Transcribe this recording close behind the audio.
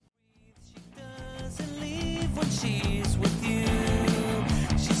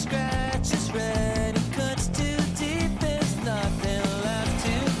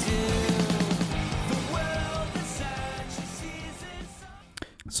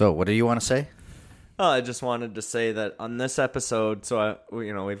So, what do you want to say? I just wanted to say that on this episode,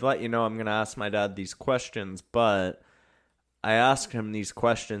 we've let you know I'm going to ask my dad these questions, but I asked him these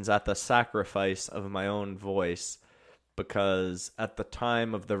questions at the sacrifice of my own voice because at the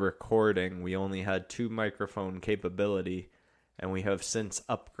time of the recording, we only had 2 microphone capability, and we have since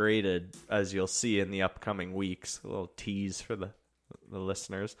upgraded, as you'll see in the upcoming weeks. A little tease for the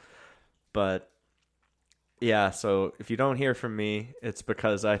listeners. But yeah, so if you don't hear from me, it's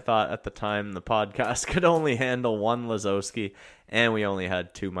because I thought at the time the podcast could only handle 1 Lazowski, and we only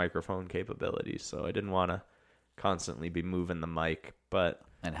had 2 microphone capabilities, so I didn't want to constantly be moving the mic.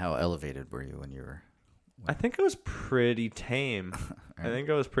 And how elevated were you when you were... I think it was pretty tame. Right. I think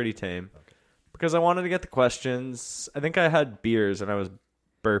it was pretty tame. Okay. Because I wanted to get the questions. I think I had beers and I was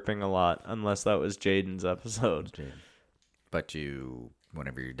burping a lot, unless that was Jaden's episode. But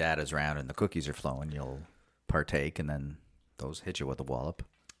whenever your dad is around and the cookies are flowing, you'll partake, and then those hit you with a wallop.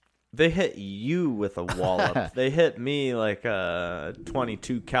 They hit you with a wallop. They hit me like a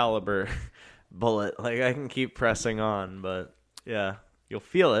 22 caliber bullet. Like, I can keep pressing on, but yeah, you'll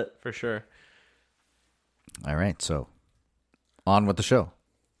feel it for sure. All right, so on with the show.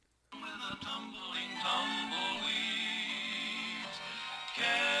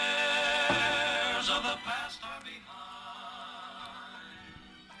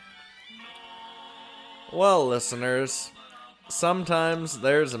 Well, listeners, sometimes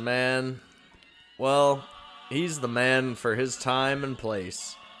there's a man, well, he's the man for his time and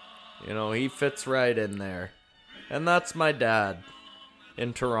place. You know, he fits right in there. And that's my dad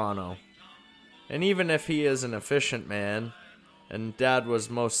in Toronto. And even if he is an efficient man, and Dad was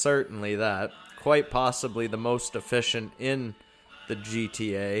most certainly that, quite possibly the most efficient in the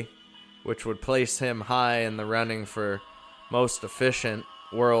GTA, which would place him high in the running for most efficient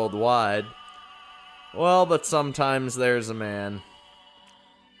worldwide. Well, but sometimes there's a man.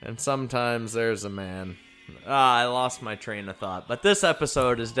 And sometimes there's a man. I lost my train of thought. But this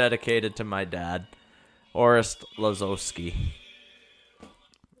episode is dedicated to my dad, Orrest Lazowski.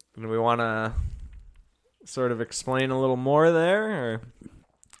 Do we want to sort of explain a little more there? Or?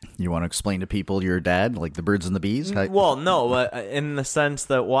 You want to explain to people your dad, like the birds and the bees? Well, no, in the sense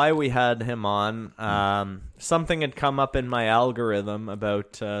that why we had him on, something had come up in my algorithm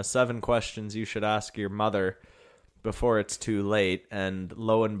about 7 questions you should ask your mother before it's too late, and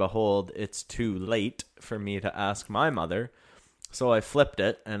lo and behold, it's too late for me to ask my mother. So I flipped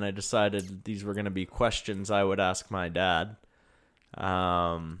it, and I decided these were going to be questions I would ask my dad.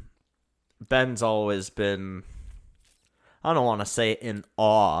 Ben's always been, I don't want to say in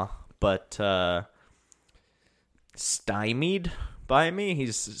awe, but stymied by me.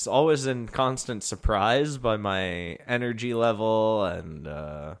 He's always in constant surprise by my energy level and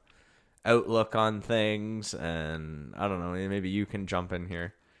outlook on things. And I don't know, maybe you can jump in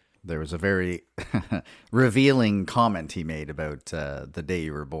here. There was a very revealing comment he made about the day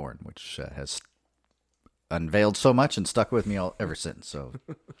you were born, which has unveiled so much and stuck with me ever since. So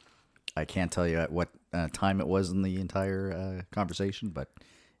I can't tell you at what time it was in the entire conversation, but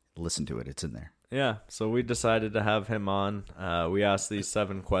listen to it. It's in there. Yeah, so we decided to have him on. We asked these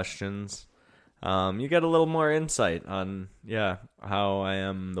 7 questions. You get a little more insight on, how I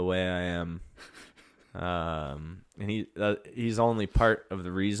am the way I am. And he's only part of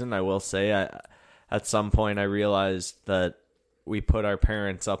the reason, I will say. At some point, I realized that we put our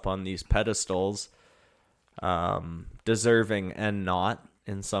parents up on these pedestals, deserving and not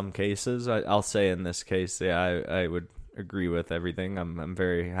in some cases. I'll say in this case, I would agree with everything. I'm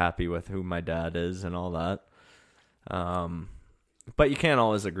very happy with who my dad is and all that. But you can't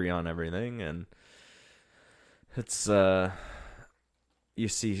always agree on everything, and it's you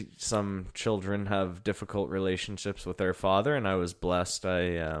see some children have difficult relationships with their father, and I was blessed.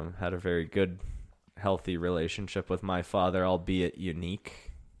 I had a very good, healthy relationship with my father, albeit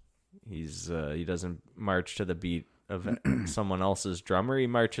unique. He doesn't march to the beat of someone else's drummer. He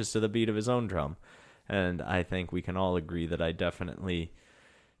marches to the beat of his own drum. And I think we can all agree that I definitely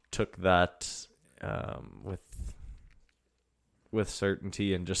took that with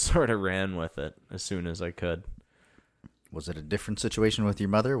certainty and just sort of ran with it as soon as I could. Was it a different situation with your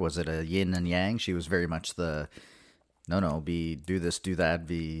mother? Was it a yin and yang? She was very much the, do this, do that,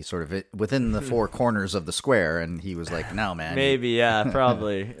 be sort of within the 4 corners of the square, and he was like, no, man. Maybe, yeah,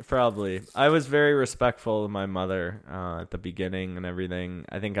 probably. I was very respectful of my mother at the beginning and everything.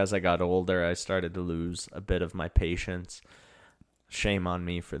 I think as I got older, I started to lose a bit of my patience. Shame on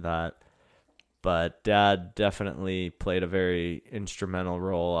me for that. But Dad definitely played a very instrumental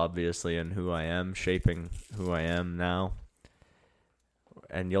role, obviously, in who I am, shaping who I am now.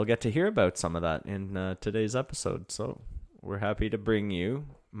 And you'll get to hear about some of that in today's episode. So we're happy to bring you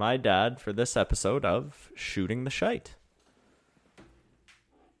my dad for this episode of Shooting the Shite.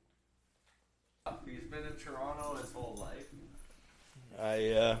 He's been in Toronto his whole life.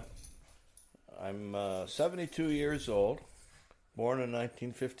 I'm 72 years old, born in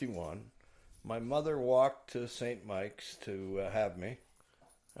 1951. My mother walked to St. Mike's to have me,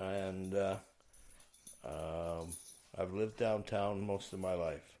 and I've lived downtown most of my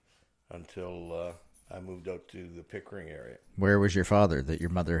life until I moved out to the Pickering area. Where was your father that your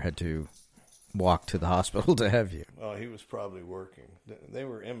mother had to walk to the hospital to have you? Well, he was probably working. They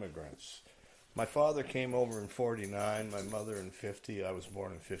were immigrants. My father came over in 49, my mother in 50. I was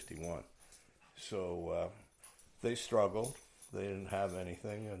born in 51. So they struggled. They didn't have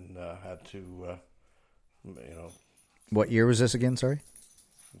anything and had to, What year was this again, sorry?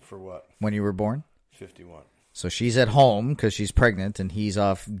 For what? When you were born? 51. So she's at home because she's pregnant and he's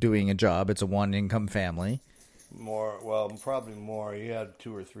off doing a job. It's a one-income family. Probably more. He had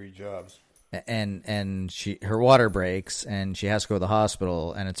 2 or 3 jobs. And her water breaks and she has to go to the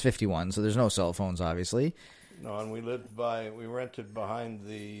hospital and it's 51, so there's no cell phones, obviously. No, and we rented behind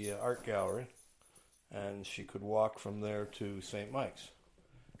the art gallery, and she could walk from there to St. Mike's.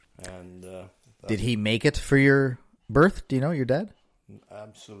 And did he make it for your birth? Do you know your dad?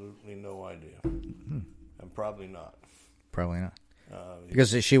 Absolutely no idea. And probably not. Probably not.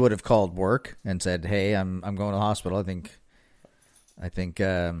 Because she would have called work and said, "Hey, I'm going to the hospital. I think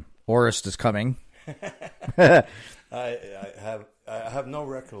Orrest is coming." I have no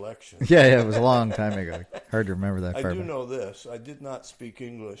recollection. Yeah, it was a long time ago. Hard to remember that. I do know this. I did not speak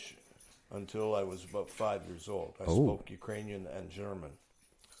English until I was about 5 years old. I spoke Ukrainian and German.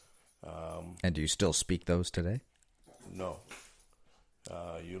 And do you still speak those today? No.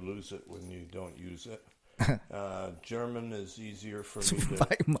 You lose it when you don't use it. German is easier for me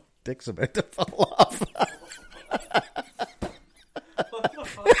to... My dick's about to fall off.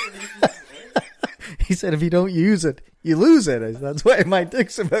 He said if you don't use it, you lose it. That's why my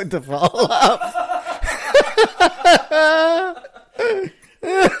dick's about to fall off.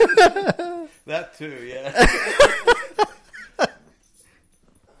 That too, yeah.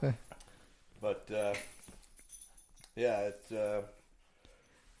 But, yeah,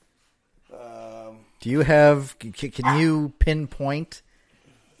 do you have, can you pinpoint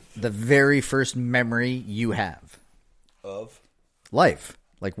the very first memory you have? Of? Life.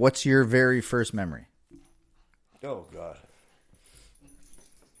 Like, what's your very first memory? Oh, God.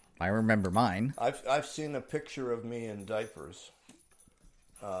 I remember mine. I've seen a picture of me in diapers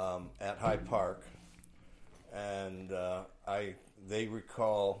at High Park, and they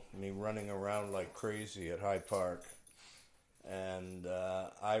recall me running around like crazy at High Park, and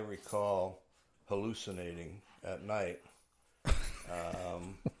I recall hallucinating at night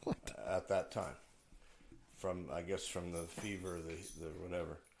at that time, from the fever, the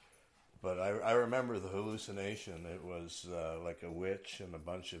whatever. But I remember the hallucination. It was like a witch and a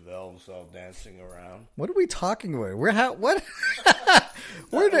bunch of elves all dancing around. What are we talking about?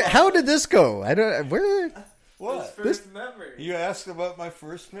 How did this go? I don't. Where? What? First memory. You asked about my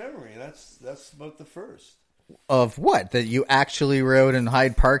first memory. That's about the first. Of what? That you actually were out in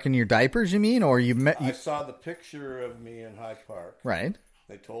Hyde Park in your diapers? You mean, or you met? I saw the picture of me in Hyde Park. Right.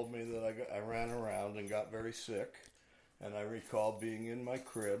 They told me that I ran around and got very sick, and I recall being in my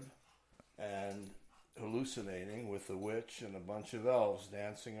crib and hallucinating with a witch and a bunch of elves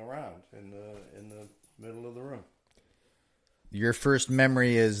dancing around in the middle of the room. Your first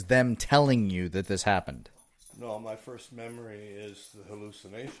memory is them telling you that this happened. No, my first memory is the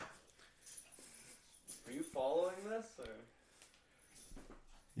hallucination. Are you following this? Or?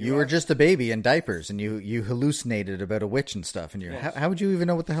 You were just a baby in diapers, and you hallucinated about a witch and stuff. And Yes. how would you even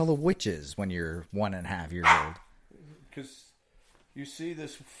know what the hell a witch is when you're 1.5 years old? Because you see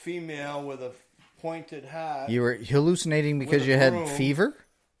this female with a pointed hat. You were hallucinating because With a you had broom. fever?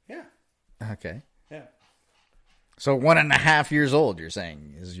 Yeah, Okay. yeah. So 1.5 years old, you're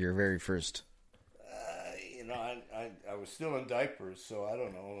saying, is your very first... I was still in diapers, so I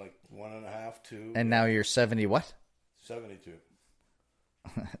don't know, like 1.5, 2. And now you're 70 what? 72.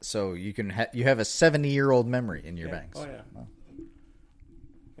 So you you have a 70-year-old memory in your banks. Oh, yeah. Oh.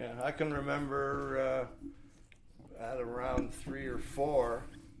 Yeah, I can remember at around 3 or 4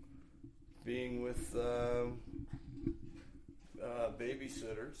 being with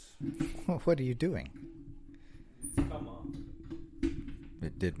babysitters. What are you doing? Come on.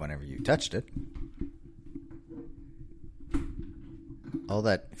 It did whenever you touched it. All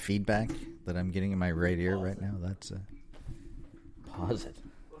that feedback that I'm getting in my right ear right now, that's... Pause it.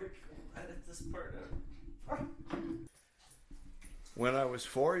 Edit this part out. When I was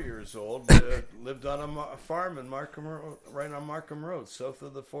 4 years old, lived on a farm in Markham Road, right on Markham Road, south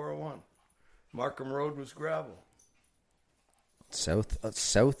of the 401. Markham Road was gravel. South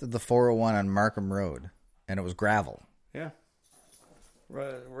of the 401 on Markham Road, and it was gravel. Yeah,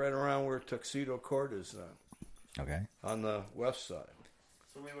 right around where Tuxedo Court is now. Okay. On the west side.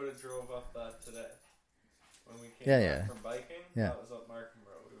 So we would have drove up that today. When we came back from biking, that was up Markham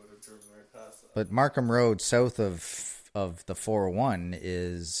Road. We would have driven right past that. But Markham Road, south of the 401,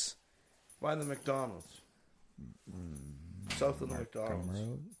 is... By the McDonald's. South of the McDonald's.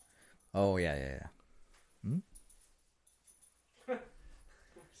 Road? Oh, yeah.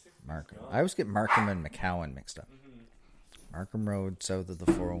 Markham. I always get Markham and McCowan mixed up. Markham Road, south of the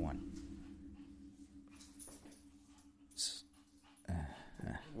 401.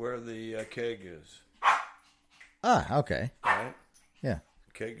 Where the keg is. Ah, okay. Right? Yeah.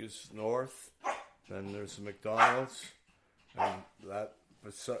 Keg is north. Then there's the McDonald's. And that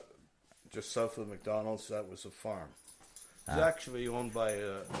was just south of the McDonald's. That was a farm. It was actually owned by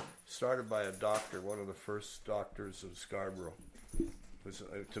started by a doctor, one of the first doctors of Scarborough.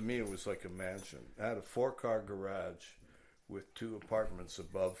 To me, it was like a mansion. It had a 4-car garage with 2 apartments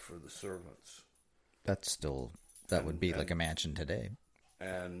above for the servants. That would be like a mansion today.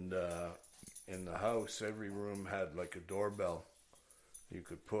 And in the house, every room had like a doorbell you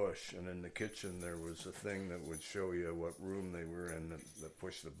could push. And in the kitchen, there was a thing that would show you what room they were in that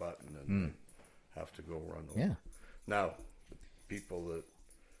push the button and have to go run over. Yeah. Now, people that,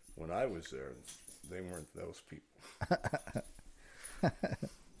 when I was there, they weren't those people.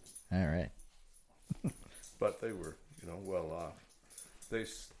 All right. But they were, well off.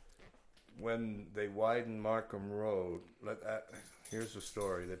 When they widened Markham Road, here's the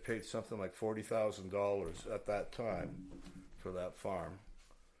story. They paid something like $40,000 at that time for that farm.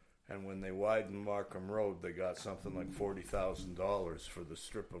 And when they widened Markham Road, they got something like $40,000 for the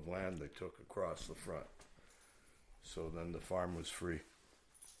strip of land they took across the front. So then the farm was free.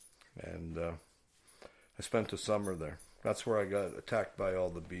 And I spent the summer there. That's where I got attacked by all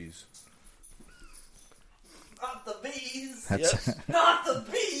the bees. Not the bees! Yes. Not the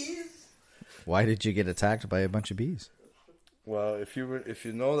bees! Why did you get attacked by a bunch of bees? Well, if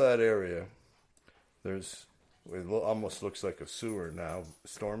you know that area, it almost looks like a sewer now,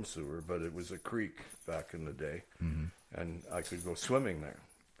 storm sewer, but it was a creek back in the day, and I could go swimming there.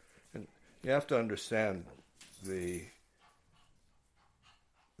 And you have to understand the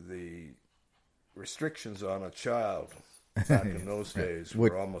restrictions on a child back in those days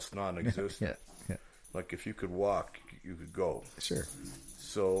were almost non-existent. Yeah. Like if you could walk, you could go. Sure.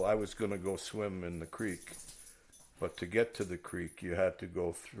 So I was going to go swim in the creek, but to get to the creek, you had to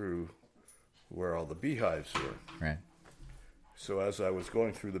go through where all the beehives were. Right. So as I was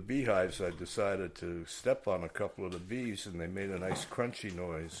going through the beehives, I decided to step on a couple of the bees, and they made a nice crunchy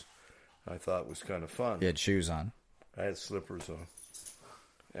noise. I thought it was kind of fun. You had shoes on. I had slippers on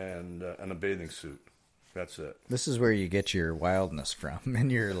and a bathing suit. That's it. This is where you get your wildness from,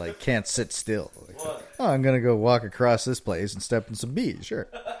 and you're like, can't sit still. Like, What? oh, I'm going to go walk across this place and step in some bees. Sure.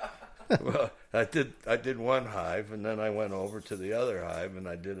 Well, I did one hive, and then I went over to the other hive, and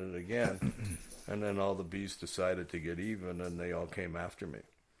I did it again. And then all the bees decided to get even, and they all came after me.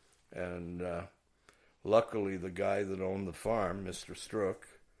 And luckily, the guy that owned the farm, Mr. Strook,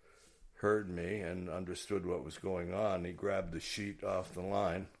 heard me and understood what was going on. He grabbed the sheet off the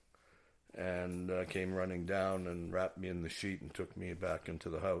line and came running down and wrapped me in the sheet and took me back into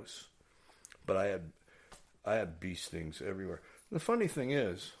the house. But I had bee stings everywhere. The funny thing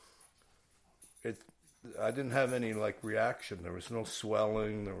is, I didn't have any reaction. There was no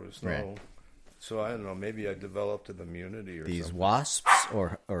swelling. There was no. Right. So I don't know. Maybe I developed an immunity or These something. wasps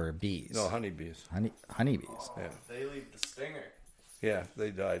or bees? No, honeybees. Honeybees. Yeah. They leave the stinger. Yeah,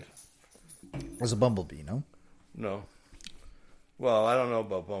 they died. It was a bumblebee, no? No. Well, I don't know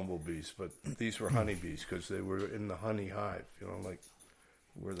about bumblebees, but these were honeybees because they were in the honey hive.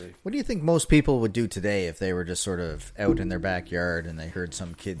 Where they. What do you think most people would do today if they were just sort of out in their backyard and they heard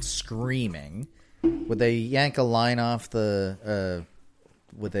some kid screaming? Would they yank a line off the?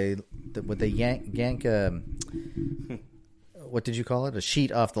 Would they yank what did you call it? A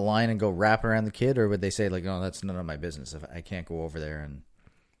sheet off the line and go wrap around the kid, or would they say no, that's none of my business. If I can't go over there and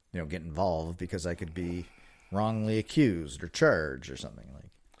get involved because I could be wrongly accused or charged or something like.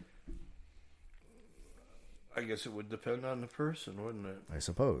 I guess it would depend on the person, wouldn't it? I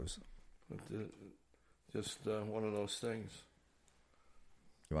suppose. Just one of those things.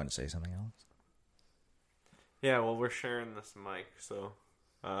 You want to say something else? Yeah, well, we're sharing this mic, so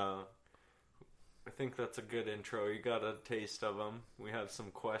I think that's a good intro. You got a taste of them. We have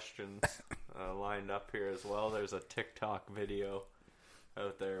some questions lined up here as well. There's a TikTok video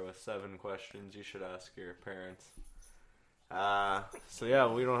out there with 7 questions you should ask your parents. So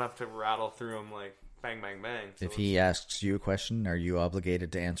yeah, we don't have to rattle through them like bang, bang, bang. So If he asks you a question, are you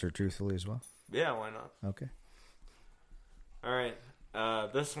obligated to answer truthfully as well? yeah, why not? Okay. All right.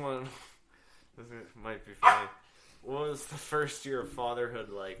 This one might be funny. What was the first year of fatherhood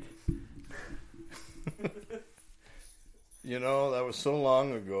like? You know, that was so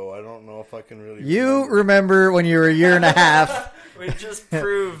long ago. I don't know if I can really. You remember when you were a year and a half. We just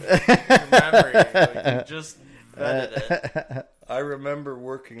proved your memory. Like, you just vetted it. I remember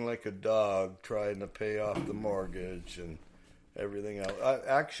working like a dog, trying to pay off the mortgage and everything else.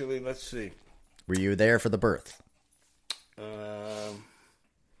 Actually, let's see. Were you there for the birth?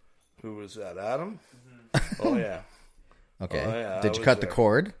 Who was that? Adam? Mm-hmm. Oh yeah. Okay. Oh, yeah, Did you cut the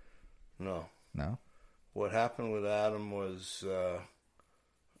cord? No. No. What happened with Adam was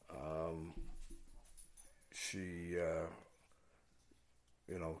she,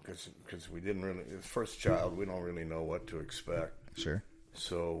 because we didn't really, the first child, we don't really know what to expect. Sure.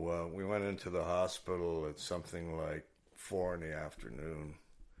 So we went into the hospital at something like 4 PM,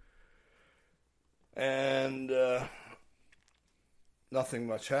 and nothing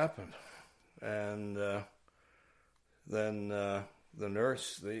much happened. And then the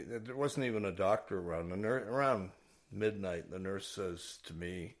nurse, there wasn't even a doctor around. Around midnight, the nurse says to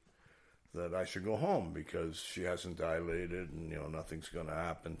me that I should go home because she hasn't dilated and, nothing's going to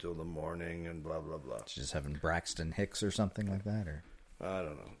happen till the morning and blah, blah, blah. She's just having Braxton Hicks or something like that? Or I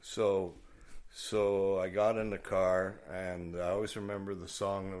don't know. So I got in the car, and I always remember the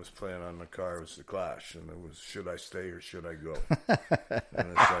song that was playing on the car was The Clash, and it was "Should I Stay or Should I Go?"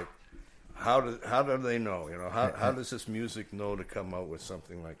 And it's like, how do they know? How does this music know to come out with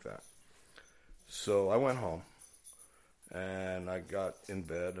something like that? So I went home, and I got in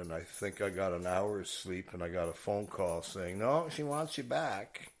bed, and I think I got an hour's sleep, and I got a phone call saying, "No, she wants you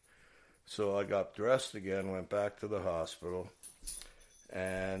back." So I got dressed again, went back to the hospital,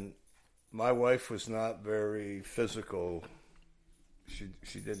 and my wife was not very physical. She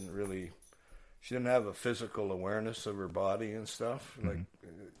didn't have a physical awareness of her body and stuff. Mm-hmm. Like,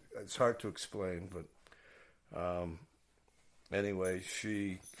 it's hard to explain, but anyway,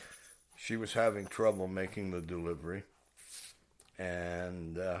 she was having trouble making the delivery,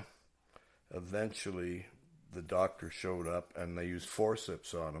 and eventually the doctor showed up, and they used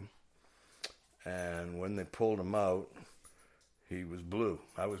forceps on him, and when they pulled him out, he was blue.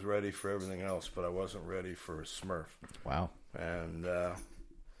 I was ready for everything else, but I wasn't ready for a Smurf. Wow. And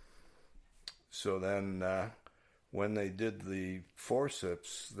so then when they did the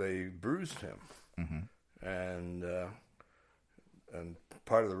forceps, they bruised him. Mm-hmm. And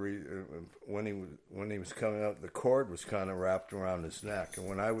part of the reason, when he was coming out, the cord was kind of wrapped around his neck. And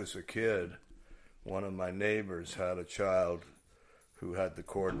when I was a kid, one of my neighbors had a child who had the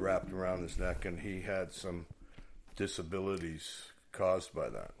cord wrapped around his neck, and he had some disabilities caused by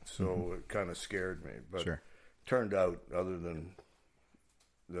that. So mm-hmm. It kind of scared me. But sure. Turned out, other than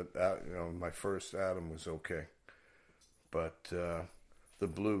that, my first Adam was okay. But the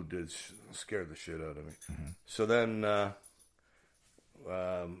blue did scare the shit out of me. Mm-hmm. So then,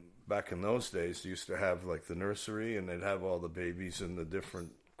 back in those days, they used to have like the nursery, and they'd have all the babies in the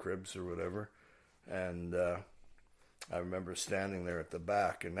different cribs or whatever. And I remember standing there at the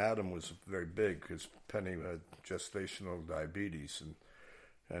back, and Adam was very big because Penny had gestational diabetes,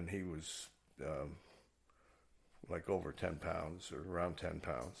 and he was like over 10 pounds or around 10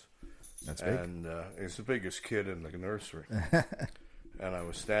 pounds. That's big. And he's the biggest kid in the nursery. And I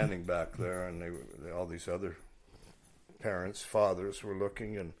was standing back there, and all these other parents, fathers, were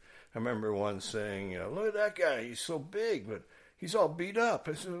looking, and I remember one saying, "Look at that guy, he's so big, but he's all beat up."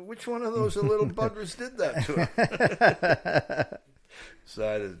 I said, "Which one of those little buggers did that to him?" So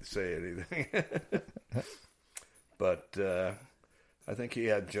I didn't say anything. But I think he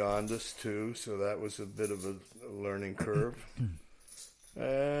had jaundice too, so that was a bit of a learning curve.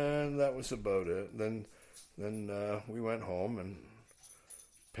 And that was about it. Then we went home, and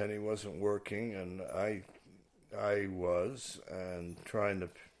Penny wasn't working, and I was, and trying to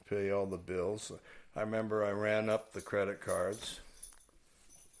pay all the bills. I remember I ran up the credit cards,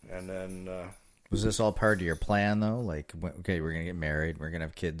 and then... was this all part of your plan, though? Like, okay, we're going to get married, we're going to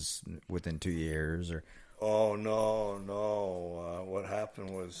have kids within 2 years, or... Oh, no. What happened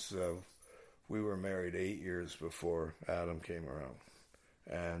was we were married 8 years before Adam came around.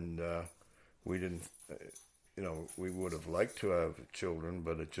 And we didn't, we would have liked to have children,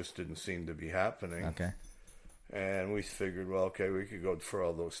 but it just didn't seem to be happening. Okay. And we figured, well, okay, we could go for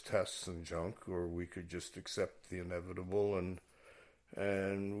all those tests and junk, or we could just accept the inevitable,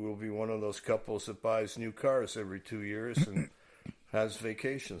 and we'll be one of those couples that buys new cars every 2 years and has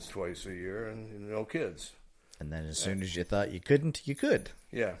vacations twice a year and no kids. And then as soon as you thought you couldn't, you could.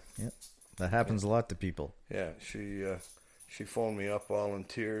 Yeah. Yep. That happens a lot to people. Yeah, she phoned me up all in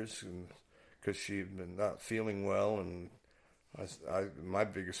tears because she'd been not feeling well, and my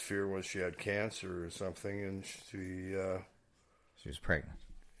biggest fear was she had cancer or something, and she was pregnant.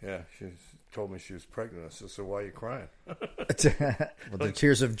 Yeah, she told me she was pregnant. I said, "So why are you crying?" Well, the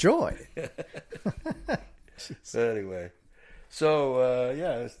tears of joy. Anyway, so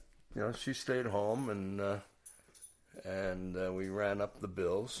she stayed home, and we ran up the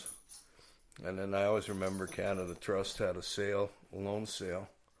bills. And then I always remember Canada Trust had a loan sale.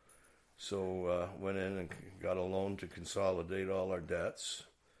 So went in and got a loan to consolidate all our debts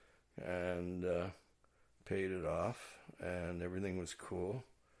and paid it off, and everything was cool.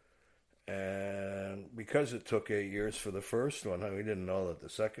 And because it took 8 years for the first one, we didn't know that the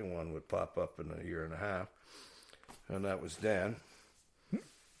second one would pop up in a year and a half. And that was Dan.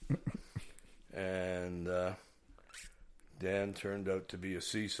 And Dan turned out to be a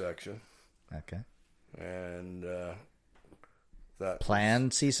C-section. Okay. And that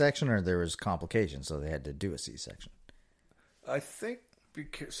planned C-section, or there was complications, so they had to do a C-section? I think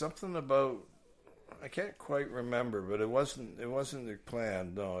something about, I can't quite remember, but it wasn't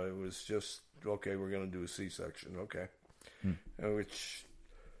planned. No, it was just, okay, we're going to do a C-section. Okay. Which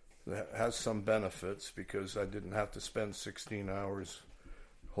has some benefits because I didn't have to spend 16 hours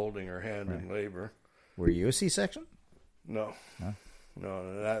holding her hand in labor. Were you a C-section? No. Huh?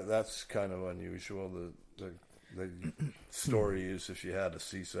 No, that's kind of unusual. The story is if you had a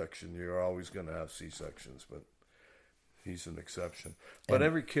C-section, you're always going to have C-sections, but he's an exception. But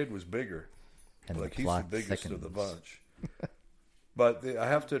every kid was bigger. Like he's the biggest of the bunch. But I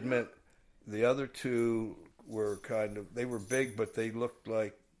have to admit, the other two were they were big, but they looked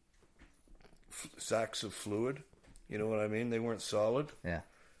like sacks of fluid. You know what I mean? They weren't solid. Yeah.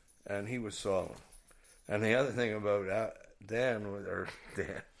 And he was solid. And the other thing about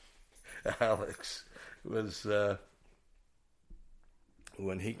Alex was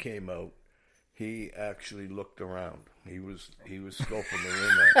when he came out, he actually looked around. He was scoping the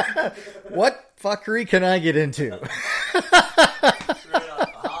room out. What fuckery can I get into?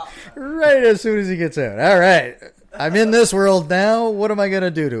 Right as soon as he gets out. All right. I'm in this world now. What am I going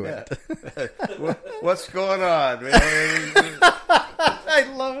to do to it? What's going on, man? I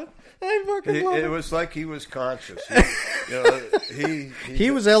love it. I fucking love it. It was like he was conscious.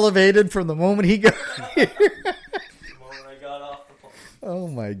 He was elevated from the moment he got here. The moment I got off the plane. Oh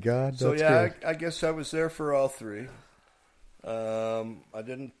my God! So that's yeah, good. I guess I was there for all three. I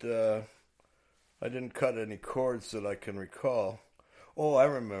didn't cut any cords that I can recall. Oh, I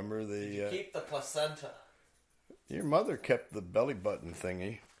remember Keep the placenta. Your mother kept the belly button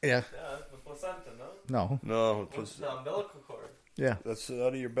thingy. Yeah. Yeah, the placenta, no? No, it was the umbilical cord. Yeah. That's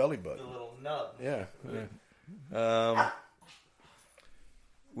out of your belly button. The little nub. Yeah.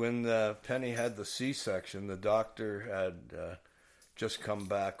 When Penny had the C-section, the doctor had just come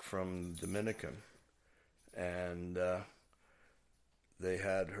back from Dominican, and they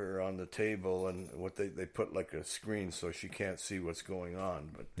had her on the table, and they put like a screen so she can't see what's going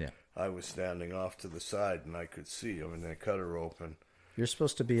on. But Yeah. I was standing off to the side, and I could see. I mean, they cut her open. You're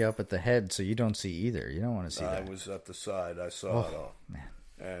supposed to be up at the head, so you don't see either. You don't want to see that. I was at the side. I saw it all. Man.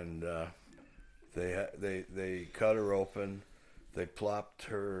 And they cut her open. They plopped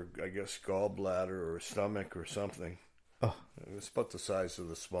her, I guess, gallbladder or stomach or something. Oh. It was about the size of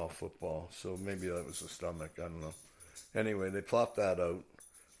a small football, so maybe that was the stomach. I don't know. Anyway, they plopped that out,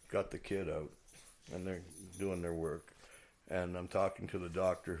 got the kid out, and they're doing their work. And I'm talking to the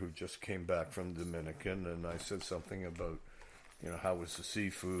doctor who just came back from Dominican, and I said something about, how was the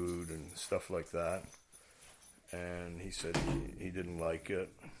seafood and stuff like that. And he said he didn't like it.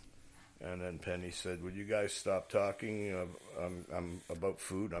 And then Penny said, "Would you guys stop talking I'm about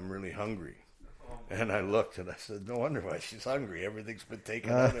food? I'm really hungry." And I looked and I said, "No wonder why she's hungry. Everything's been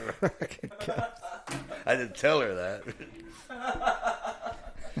taken out of her." I didn't tell her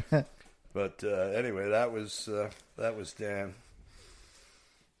that. But anyway, that was Dan.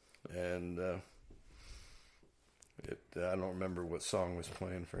 And I don't remember what song was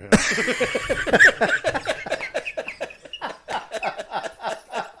playing for him.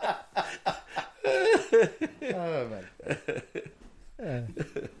 Oh, man.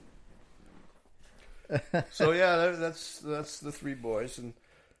 So yeah, that's the three boys, and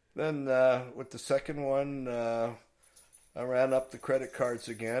then with the second one, I ran up the credit cards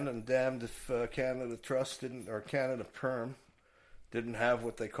again, and damned if Canada Trust or Canada Perm didn't have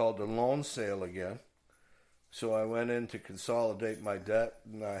what they called a loan sale again. So I went in to consolidate my debt,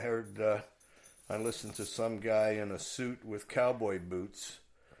 and I I listened to some guy in a suit with cowboy boots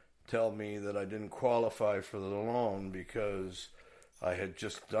tell me that I didn't qualify for the loan because I had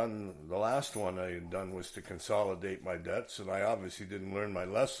just done, the last one I had done was to consolidate my debts, and I obviously didn't learn my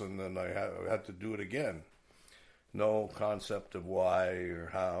lesson, and I had to do it again. No concept of why or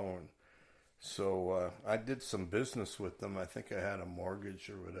how. And so I did some business with them. I think I had a mortgage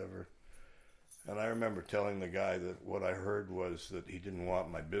or whatever. And I remember telling the guy that what I heard was that he didn't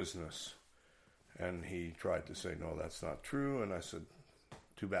want my business. And he tried to say, no, that's not true. And I said,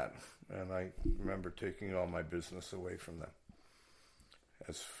 too bad. And I remember taking all my business away from them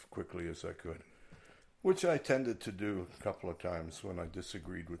as quickly as I could, which I tended to do a couple of times when I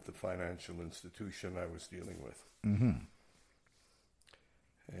disagreed with the financial institution I was dealing with. Mm-hmm.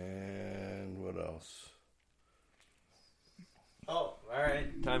 And what else? Oh, all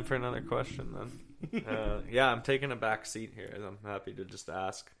right. Time for another question then. Yeah, I'm taking a back seat here. I'm happy to just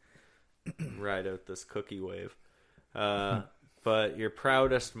ask, ride out this cookie wave. But your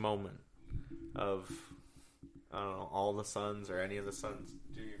proudest moment of, I don't know, all the sons or any of the sons,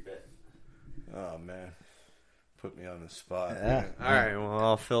 do your bit. Oh, man. Put me on the spot. Yeah. All right, well,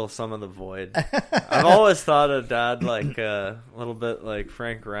 I'll fill some of the void. I've always thought of Dad like a little bit like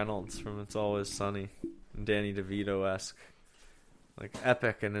Frank Reynolds from It's Always Sunny, Danny DeVito-esque, like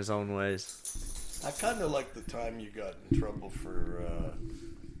epic in his own ways. I kind of like the time you got in trouble for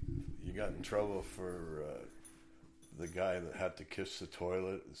the guy that had to kiss the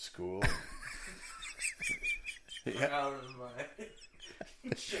toilet at school.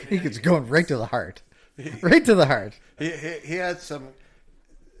 It's going right to the heart. Right to the heart. He had some.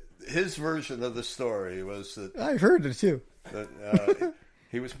 His version of the story was that I've heard it too. that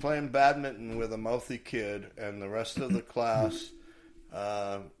he was playing badminton with a mouthy kid, and the rest of the class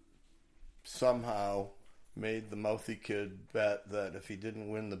somehow made the mouthy kid bet that if he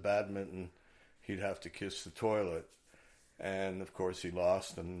didn't win the badminton, he'd have to kiss the toilet. And of course, he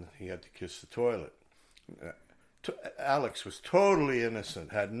lost, and he had to kiss the toilet. Alex was totally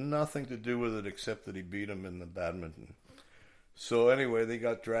innocent, had nothing to do with it except that he beat him in the badminton. So anyway, they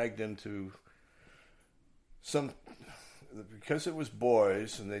got dragged into because it was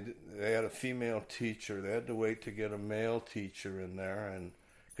boys and they had a female teacher. They had to wait to get a male teacher in there, and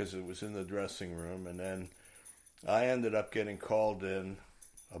because it was in the dressing room. And then I ended up getting called in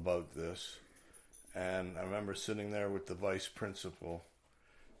about this, and I remember sitting there with the vice principal.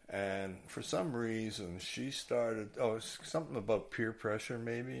 And for some reason, she started, it's something about peer pressure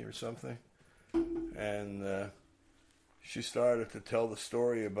maybe or something. And she started to tell the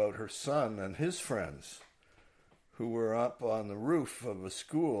story about her son and his friends who were up on the roof of a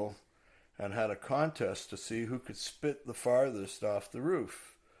school and had a contest to see who could spit the farthest off the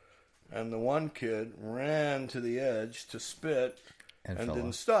roof. And the one kid ran to the edge to spit and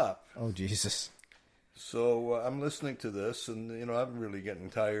didn't stop. Oh, Jesus. So I'm listening to this, and, I'm really getting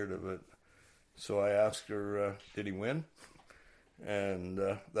tired of it. So I asked her, did he win? And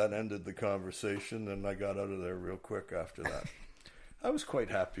that ended the conversation, and I got out of there real quick after that. I was quite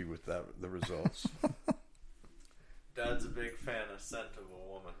happy with the results. Dad's a big fan of Scent of a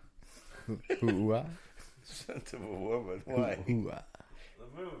Woman. Hoo-ah. Scent of a Woman? Why? Hoo-ah. The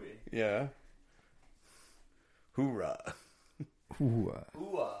movie. Yeah. Hoorah. Hoo-ah.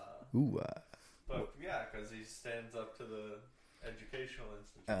 Ooh-ah. Hoo-ah. But yeah, because he stands up to the educational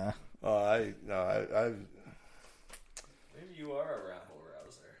institution. Maybe you are a rabble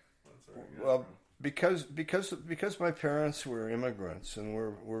rouser. That's where we go from. Because my parents were immigrants and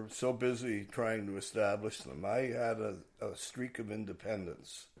were so busy trying to establish them, I had a streak of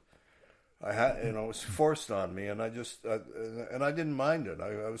independence. It was forced on me, and I didn't mind it.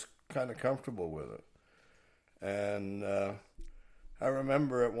 I was kind of comfortable with it. And I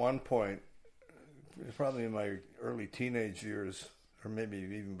remember at one point, probably in my early teenage years, or maybe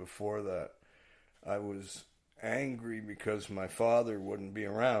even before that, I was angry because my father wouldn't be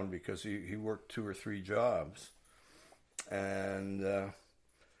around because he worked 2 or 3 jobs. And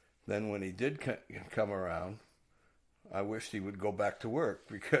then when he did come around, I wished he would go back to work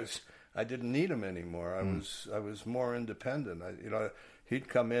because I didn't need him anymore. I was more independent. He'd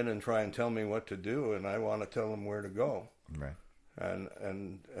come in and try and tell me what to do, and I want to tell him where to go. Right. And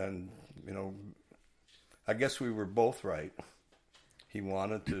I guess we were both right. He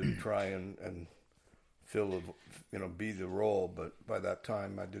wanted to try and fill, be the role, but by that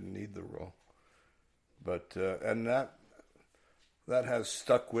time I didn't need the role. But and that has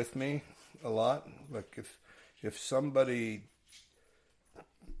stuck with me a lot. Like if somebody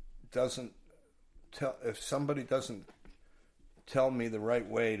doesn't tell me the right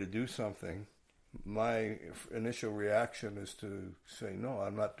way to do something, my initial reaction is to say, no,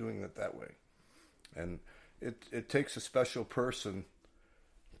 I'm not doing it that way. And it takes a special person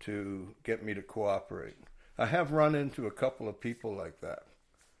to get me to cooperate. I have run into a couple of people like that.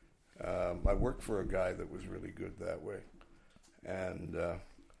 I worked for a guy that was really good that way. And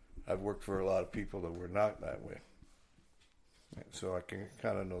I've worked for a lot of people that were not that way. So I can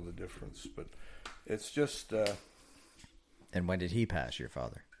kind of know the difference. But it's just... And when did he pass, your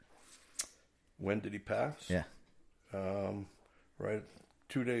father? When did he pass? Yeah. Right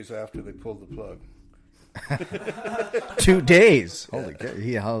 2 days after they pulled the plug. 2 days. Holy cow.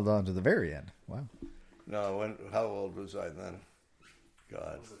 He held on to the very end. Wow. No, how old was I then?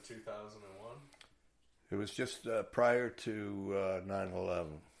 God. Was it 2001? It was just prior to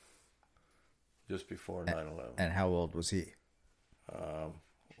 9/11. Just before 9/11. And how old was he?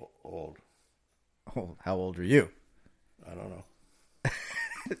 Old. Oh, how old are you? I don't know.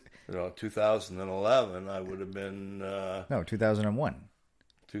 2011, I would have been... No, 2001.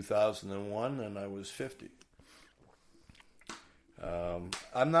 2001, and I was 50.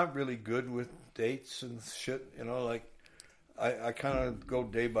 I'm not really good with dates and shit, like I kind of go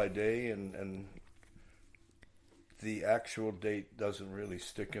day by day, and the actual date doesn't really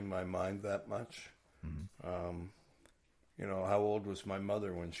stick in my mind that much. Mm-hmm. How old was my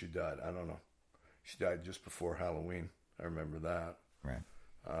mother when she died? I don't know. She died just before Halloween. I remember that. Right.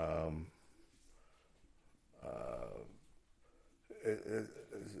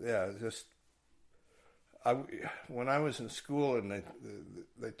 When I was in school and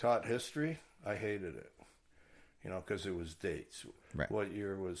they taught history, I hated it, because it was dates. Right. What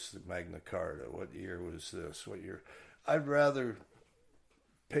year was the Magna Carta? What year was this? What year? I'd rather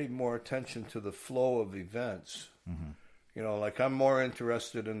pay more attention to the flow of events. Mm-hmm. Like I'm more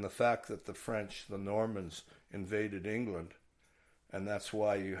interested in the fact that the French, the Normans, invaded England, and that's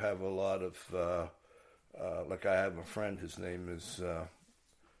why you have a lot of, like I have a friend, his name is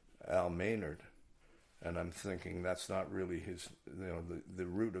Al Maynard, and I'm thinking that's not really his, the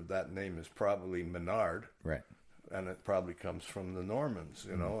root of that name is probably Menard. Right. And it probably comes from the Normans,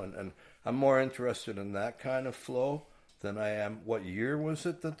 and I'm more interested in that kind of flow than I am, what year was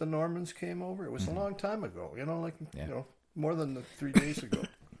it that the Normans came over? It was a long time ago, more than 3 days ago.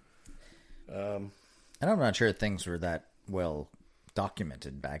 And I'm not sure things were that well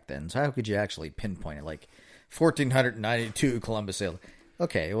documented back then. So how could you actually pinpoint it? Like 1492 Columbus sailed.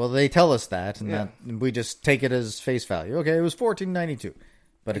 Okay, well they tell us that, and we just take it as face value. Okay, it was 1492,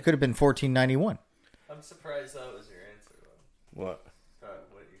 but it could have been 1491. I'm surprised that was your answer, though. What?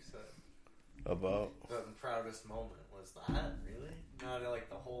 What you said. About? The proudest moment was that, really? Not like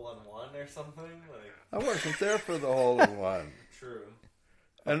the hole-in-one or something? Like I wasn't there for the hole-in-one. True.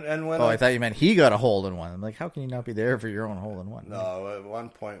 And when I thought you meant he got a hole-in-one. I'm like, how can you not be there for your own hole-in-one? No, at one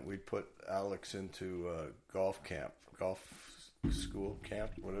point we put Alex into golf school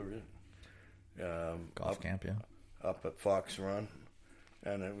camp, whatever. Camp, yeah. Up at Fox Run,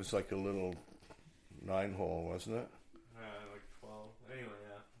 and it was like a little 9-hole, wasn't it? Like 12. Anyway,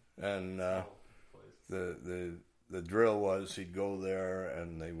 yeah. And the drill was he'd go there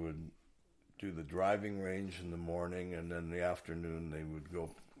and they would do the driving range in the morning, and then in the afternoon they would go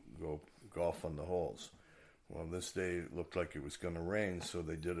golf on the holes. Well, this day it looked like it was going to rain, so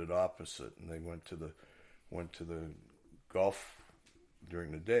they did it opposite, and they went to the golf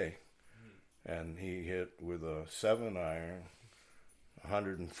during the day, and he hit with a 7-iron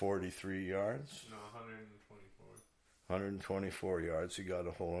 143 yards. No, 124. 124 yards. He got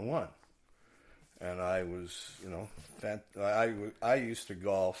a hole-in-one. And I was, I used to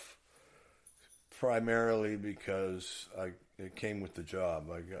golf primarily because it came with the job.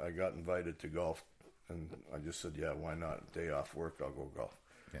 I got invited to golf, and I just said, yeah, why not? Day off work, I'll go golf.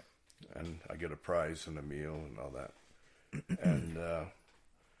 Yeah. And I get a prize and a meal and all that. And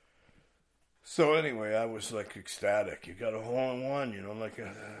so anyway, I was like ecstatic. You got a hole-in-one,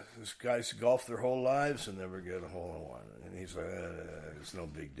 this guy's golfed their whole lives and never get a hole-in-one. And he's like, it's no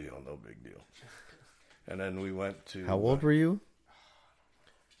big deal, no big deal. And then we went to... How old were you?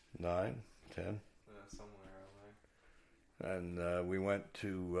 9, 10. Somewhere around there. And we went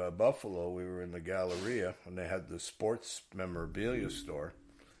to Buffalo. We were in the Galleria, and they had the sports memorabilia store.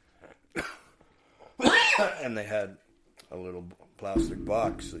 And they had a little plastic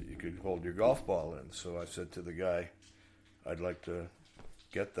box that you could hold your golf ball in. So I said to the guy, I'd like to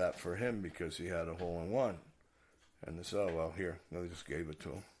get that for him because he had a hole-in-one. And they said, oh, well, here. And I just gave it to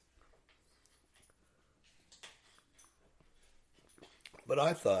him. But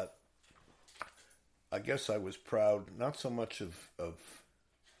I thought, I guess I was proud, not so much of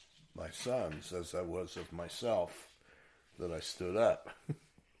my sons as I was of myself, that I stood up.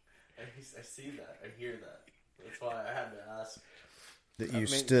 I see that. I hear that. That's why I had to ask. That you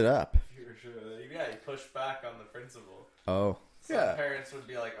stood up. If you were sure. Yeah, you push back on the principle. Oh, Some Yeah. parents would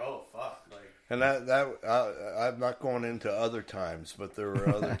be like, "Oh fuck!" Like, And I'm not going into other times, but there were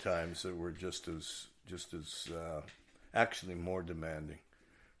other times that were just as actually more demanding.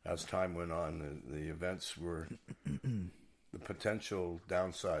 As time went on, the events were the potential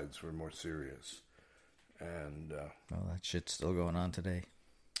downsides were more serious, and well, that shit's still going on today.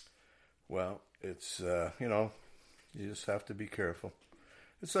 well, it's you just have to be careful.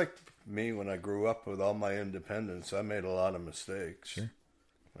 It's like me when I grew up with all my independence. I made a lot of mistakes. Sure.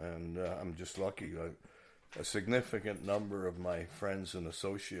 And I'm just lucky. Like, a significant number of my friends and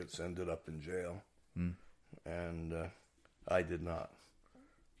associates ended up in jail, and I did not.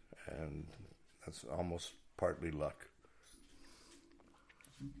 And that's almost partly luck.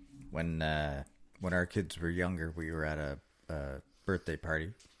 When our kids were younger, we were at a birthday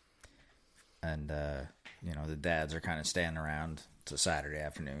party, and the dads are kind of standing around. It's a Saturday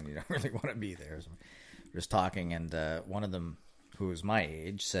afternoon. You don't really want to be there. So we're just talking, and one of them, who was my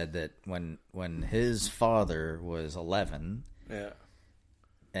age, said that when his father was 11, Yeah.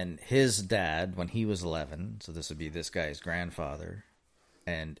 and his dad, when he was 11, so this would be this guy's grandfather,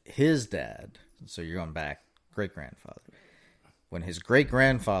 and his dad, so you're going back, great-grandfather. When his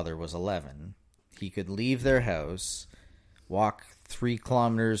great-grandfather was 11, he could leave their house, walk 3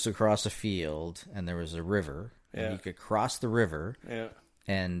 kilometers across a field, and there was a river. Yeah. And he could cross the river Yeah.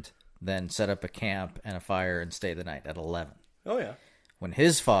 and then set up a camp and a fire and stay the night at 11. Oh yeah. When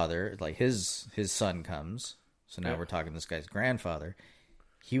his father, like his son comes, so now Yeah. we're talking this guy's grandfather,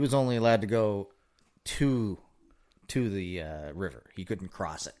 he was only allowed to go to the river. He couldn't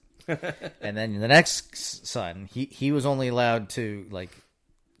cross it. And then the next son, he was only allowed to like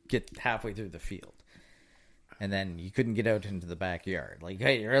get halfway through the field. And then you couldn't get out into the backyard. Like,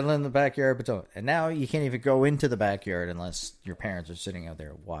 hey, you're in the backyard, but don't. And now you can't even go into the backyard unless your parents are sitting out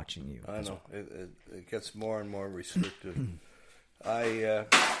there watching you. I know. It gets more and more restrictive.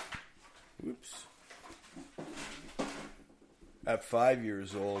 Whoops. At 5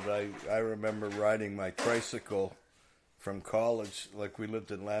 years old, I remember riding my tricycle from college. Like, we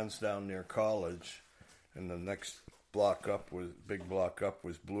lived in Lansdowne near college, and the next big block up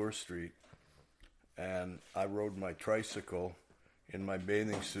was Bloor Street. And I rode my tricycle in my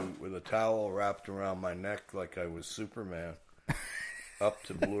bathing suit with a towel wrapped around my neck like I was Superman up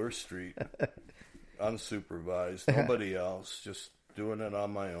to Bloor Street, unsupervised, nobody else, just doing it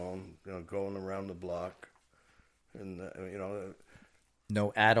on my own, going around the block. And,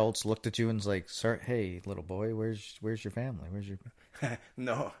 No adults looked at you and was like, "Sir, hey, little boy, where's your family? Where's your..."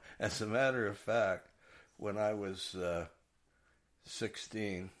 No, as a matter of fact, when I was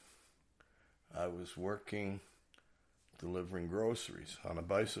 16, I was working delivering groceries on a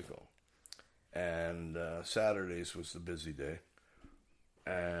bicycle, and Saturdays was the busy day,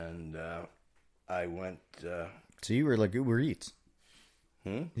 and I went. So you were like Uber Eats.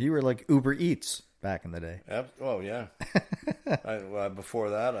 You were like Uber Eats back in the day. Oh yeah. Before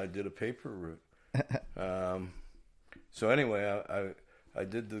that, I did a paper route. So anyway, I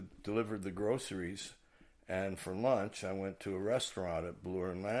delivered the groceries, and for lunch I went to a restaurant at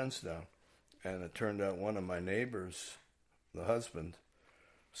Bloor and Lansdowne. And it turned out one of my neighbors, the husband,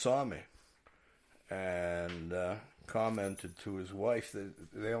 saw me and commented to his wife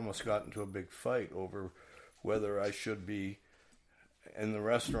that they almost got into a big fight over whether I should be in the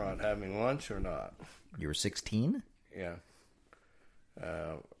restaurant having lunch or not. You were 16? Yeah.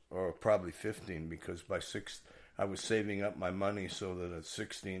 Or probably 15, because by 6 I was saving up my money so that at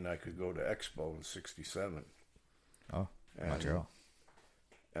 16 I could go to Expo in 67. Oh, Montreal.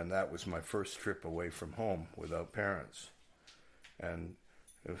 And that was my first trip away from home without parents. And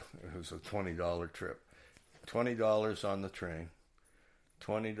it was a $20 trip. $20 on the train.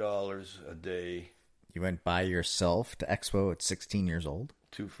 $20 a day. You went by yourself to Expo at 16 years old?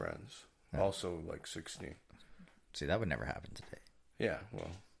 2 friends. Also like 16. See, that would never happen today. Yeah,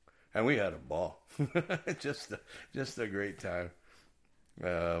 well. And we had a ball. just a great time.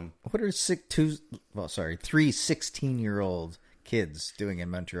 What are 3 16-year-old kids doing in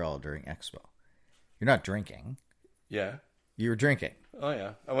Montreal during Expo? You're not drinking. Yeah. You were drinking. Oh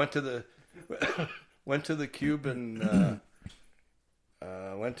yeah. I went to the Cuban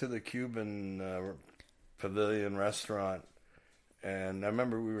Pavilion restaurant, and I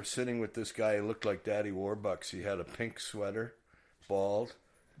remember we were sitting with this guy who looked like Daddy Warbucks. He had a pink sweater, bald,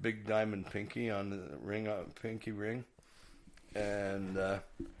 big diamond pinky on the pinky ring, and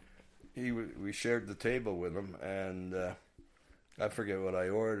we shared the table with him, and I forget what I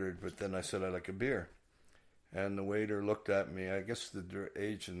ordered, but then I said I'd like a beer. And the waiter looked at me. I guess the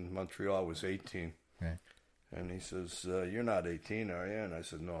age in Montreal was 18. Right. And he says, "You're not 18, are you?" And I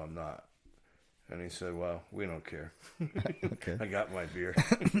said, "No, I'm not." And he said, well, we don't care. Okay. I got my beer.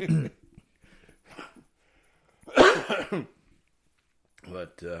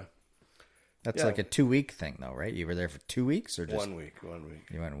 But That's like a 2-week thing, though, right? You were there for 2 weeks, or just 1 week.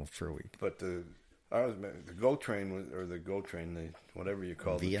 you went for a week? But the GO train whatever you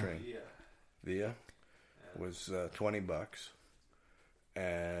call Via? the train, Via, was $20,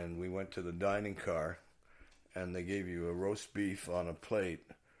 and we went to the dining car, and they gave you a roast beef on a plate.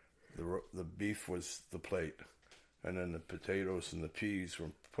 The beef was the plate, and then the potatoes and the peas were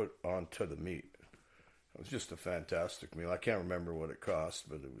put onto the meat. It was just a fantastic meal. I can't remember what it cost,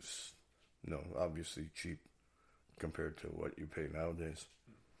 but it was, obviously cheap compared to what you pay nowadays.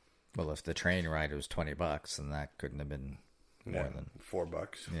 Well, if the train ride was $20, then that couldn't have been more than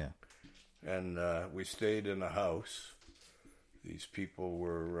 $4. Yeah. And we stayed in a house. These people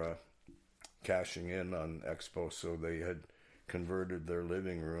were cashing in on Expo, so they had converted their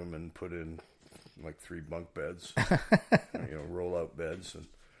living room and put in like 3 bunk beds, roll-out beds, and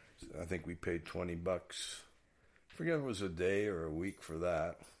I think we paid $20. I forget if it was a day or a week for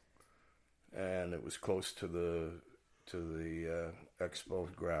that, and it was close to the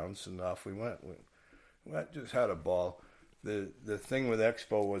Expo grounds, and off we went. We just had a ball. The thing with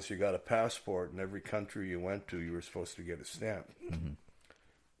Expo was you got a passport, and every country you went to, you were supposed to get a stamp. Mm-hmm.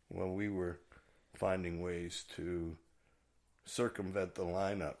 Well, we were finding ways to circumvent the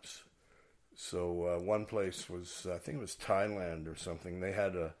lineups. So one place was, I think it was Thailand or something. They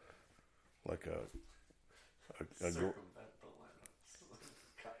had a Circumvent the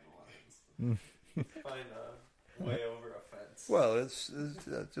lineups. Find a way over a fence. Well, it's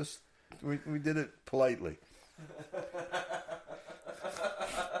just we did it politely.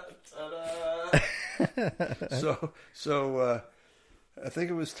 So I think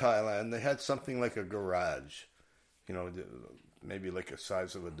it was Thailand. They had something like a garage, maybe like a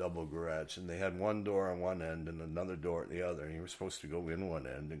size of a double garage, and they had one door on one end and another door at the other, and you were supposed to go in one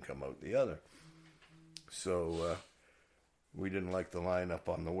end and come out the other. So we didn't like the lineup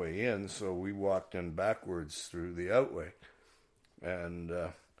on the way in, so we walked in backwards through the outway, and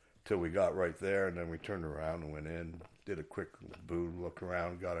till we got right there, and then we turned around and went in, did a quick boo, look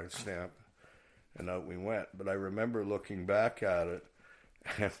around, got our stamp, and out we went. But I remember looking back at it,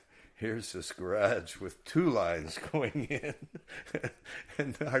 and here's this garage with 2 lines going in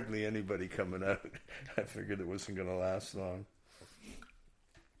and hardly anybody coming out. I figured it wasn't going to last long.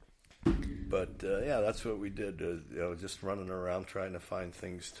 But that's what we did. Just running around trying to find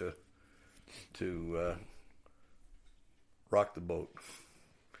things to rock the boat.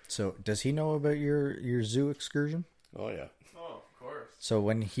 So, does he know about your zoo excursion? Oh yeah. Oh, of course. So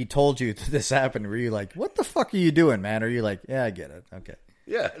when he told you this happened, were you like, "What the fuck are you doing, man?" Or are you like, "Yeah, I get it. Okay."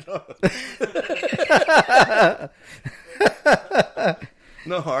 Yeah. No,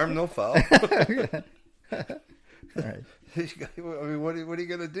 no harm, no foul. All right. I mean, what are you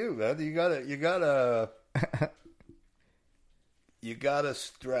gonna do, man? You gotta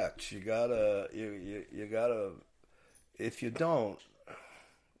stretch. You gotta. If you don't,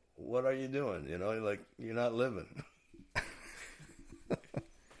 what are you doing? You're not living. Oh,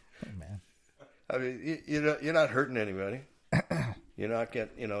 man. I mean, you're not hurting anybody. You're not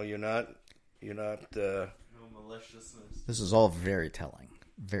getting. You're not. No maliciousness. This is all very telling.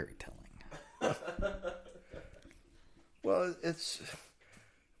 Very telling. Well,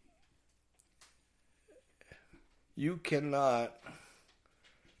 you cannot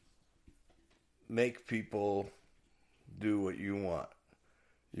make people do what you want.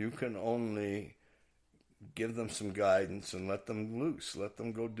 You can only give them some guidance and let them loose. Let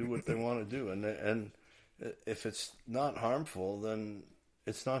them go do what they want to do. And if it's not harmful, then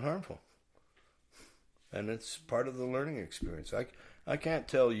it's not harmful. And it's part of the learning experience. I can't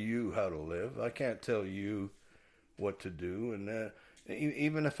tell you how to live. I can't tell you what to do. And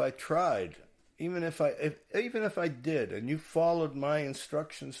even if I tried, even if I did, and you followed my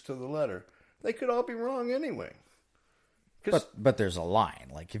instructions to the letter, they could all be wrong anyway. But there's a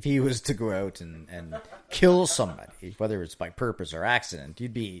line. Like, if he was to go out and kill somebody, whether it's by purpose or accident,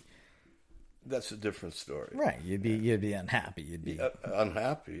 you'd be... That's a different story. Right. You'd be unhappy. You'd be...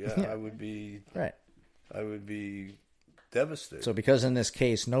 unhappy, yeah. I would be... Right. I would be devastated. So because in this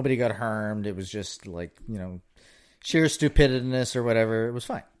case, nobody got harmed, it was just like, sheer stupidness or whatever, it was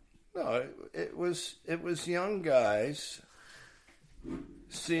fine. No, it was young guys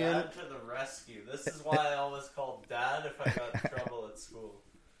seeing... Dad to the rescue. This is why I always called Dad if I got in trouble at school.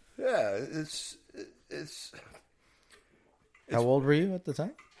 Yeah, it's How old were you at the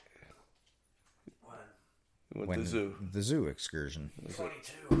time? When the zoo. The zoo excursion.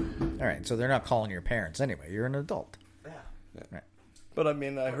 22. All right, so they're not calling your parents anyway. You're an adult. Yeah. Right. But I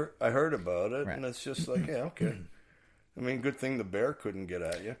mean, I heard about it, Right. and it's just like, yeah, okay. I mean, good thing the bear couldn't get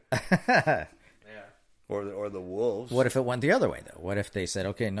at you, Yeah. or the wolves. What if it went the other way, though? What if they said,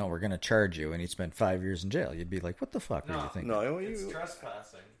 okay, no, we're going to charge you, and you spent 5 years in jail? You'd be like, what the fuck are you thinking? No, It's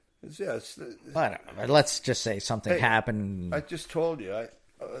trespassing. it's I don't know. But let's just say something happened. I just told you,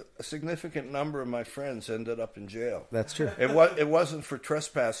 a significant number of my friends ended up in jail. That's true. It wasn't for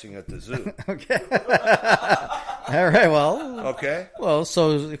trespassing at the zoo. Okay. All right, well. Okay. Well,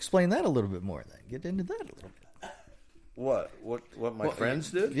 so explain that a little bit more then. Get into that a little bit. What my friends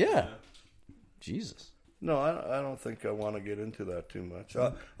did? Yeah. Jesus. No, I don't think I want to get into that too much.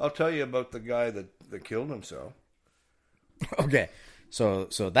 I'll tell you about the guy that killed himself. Okay. So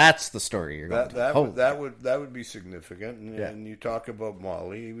that's the story you're going to That would be significant. And you talk about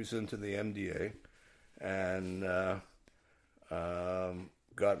Molly. He was into the MDA, and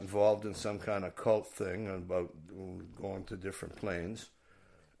got involved in some kind of cult thing about going to different planes.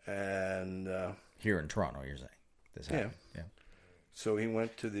 And Here in Toronto, you're saying. This happened. Yeah. so he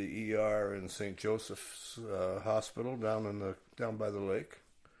went to the ER in St. Joseph's Hospital down by the lake,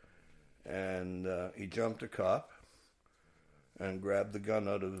 and he jumped a cop and grabbed the gun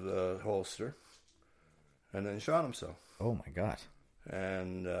out of the holster, and then shot himself. Oh, my God.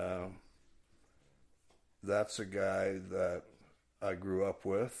 And that's a guy that I grew up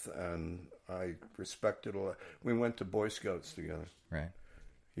with, and I respected a lot. We went to Boy Scouts together, Right.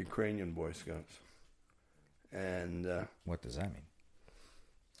 Ukrainian Boy Scouts, and What does that mean?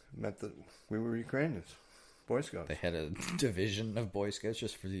 meant that we were Ukrainians, Boy Scouts. They had a division of Boy Scouts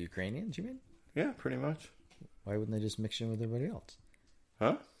just for the Ukrainians, you mean? Yeah, pretty much. Why wouldn't they just mix in with everybody else?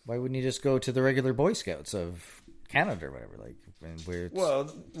 Huh? Why wouldn't you just go to the regular Boy Scouts of Canada or whatever? Like, and where it's...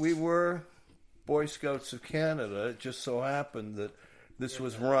 Well, we were Boy Scouts of Canada. It just so happened that this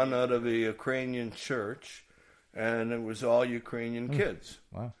was run out of a Ukrainian church, and it was all Ukrainian kids.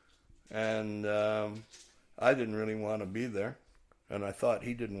 Wow. And I didn't really want to be there, and I thought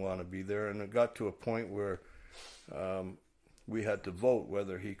he didn't want to be there, and it got to a point where we had to vote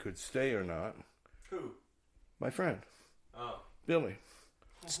whether he could stay or not. Who? My friend, Oh. Billy.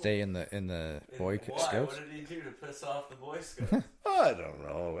 Stay in the Boy Why? Scouts? What did he do to piss off the Boy Scouts? I don't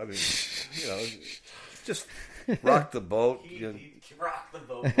know. I mean, just rock the boat. he rocked the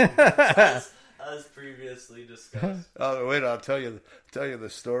boat, as previously discussed. Oh wait, I'll tell you the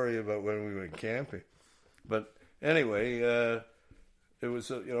story about when we went camping. But anyway, it was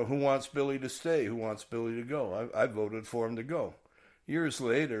who wants Billy to stay? Who wants Billy to go? I voted for him to go. Years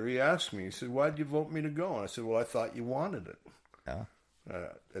later, he asked me. He said, "Why'd you vote me to go?" And I said, "Well, I thought you wanted it." Oh.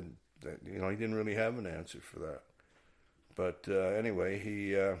 And he didn't really have an answer for that. But anyway,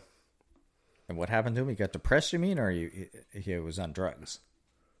 he. And what happened to him? He got depressed, you mean, or he was on drugs?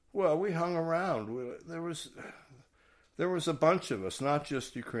 Well, we hung around. There was a bunch of us, not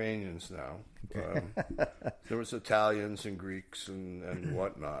just Ukrainians now. There was Italians and Greeks and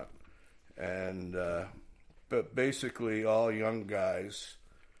whatnot. And but basically all young guys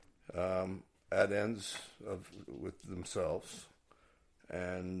at ends with themselves.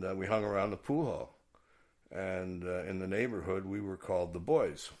 And we hung around the pool hall. And in the neighborhood, we were called the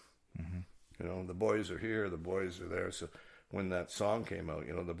boys. Mm-hmm. The boys are here, the boys are there. So when that song came out,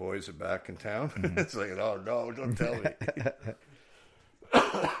 the boys are back in town. Mm-hmm. It's like, oh no, don't tell me.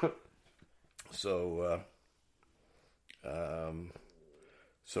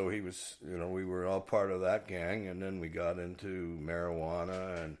 So he was, we were all part of that gang, and then we got into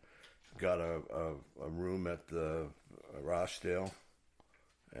marijuana and got a room at the Rochdale,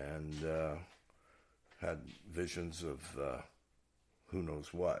 and had visions of who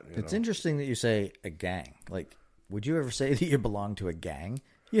knows what. It's interesting that you say a gang. Like, would you ever say that you belong to a gang?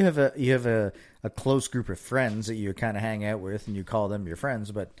 You have a close group of friends that you kind of hang out with, and you call them your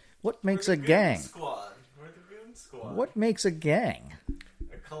friends. But what makes a gang? Squad. We're the Goon Squad. What makes a gang?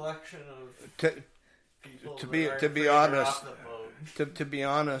 A collection of people To that be are honest, off the boat. to be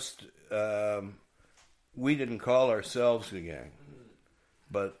honest, we didn't call ourselves a gang,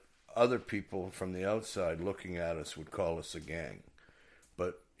 but other people from the outside looking at us would call us a gang.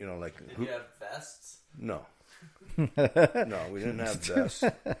 But like, Did you have vests? no, no, we didn't have vests.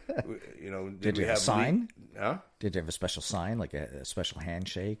 Did you have a sign? Huh? Did you have a special sign, like a special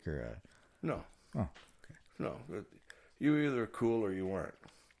handshake or a? No. Oh, okay. No. You were either cool or you weren't,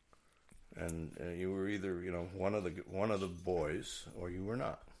 and you were either one of the boys or you were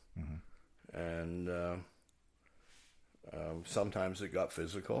not. Mm-hmm. And sometimes it got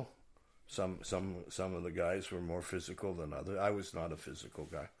physical. Some of the guys were more physical than others. I was not a physical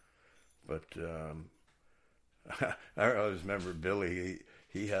guy, but I always remember Billy.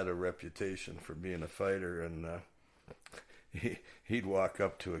 He had a reputation for being a fighter, and he'd walk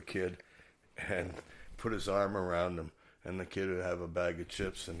up to a kid and put his arm around him, and the kid would have a bag of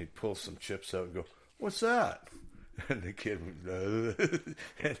chips, and he'd pull some chips out and go, "What's that?" And the kid would,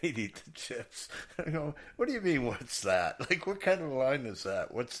 and he'd eat the chips. I go, "What do you mean, what's that? Like, what kind of line is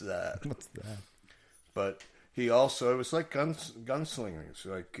that? What's that?" What's that? But he also, it was like gunslingers.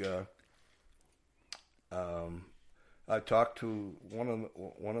 Like, I talked to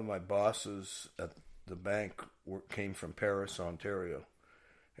one of my bosses at the bank, came from Paris, Ontario,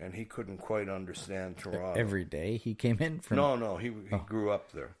 and he couldn't quite understand Toronto. Every day he came in from... No, he grew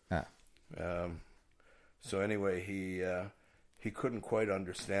up there. Ah. So anyway, he couldn't quite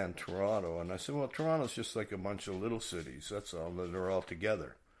understand Toronto, and I said, "Well, Toronto's just like a bunch of little cities. That's all. They're all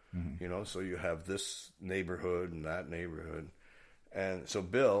together, you know. So you have this neighborhood and that neighborhood, and so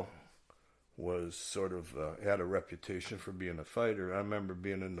Bill was sort of had a reputation for being a fighter. I remember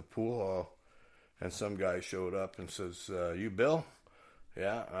being in the pool hall, and some guy showed up and says, "You Bill?"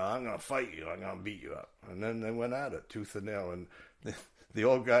 "Yeah, I'm gonna fight you. I'm gonna beat you up." And then they went at it tooth and nail, and the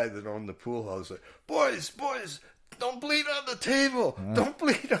old guy that owned the pool hall was like, boys, don't bleed on the table. Don't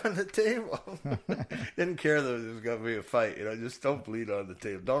bleed on the table." Didn't care that there was going to be a fight. You know, just don't bleed on the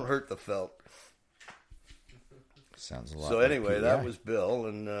table. Don't hurt the felt. Sounds a lot. So like anyway, PEI. that was Bill,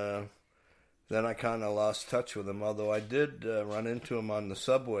 and then I kind of lost touch with him, although I did run into him on the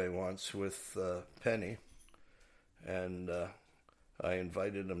subway once with Penny, and I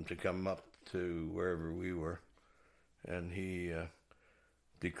invited him to come up to wherever we were, and he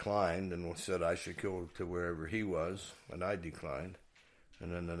declined and said I should go to wherever he was, and I declined.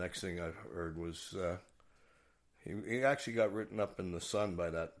 And then the next thing I heard was he actually got written up in the Sun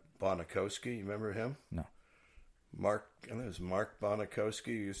by that Bonikowski. You remember him? No. I think it was Mark Bonikowski.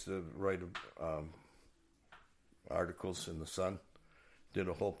 He used to write articles in the Sun. Did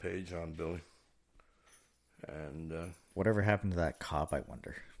a whole page on Billy. And Whatever happened to that cop, I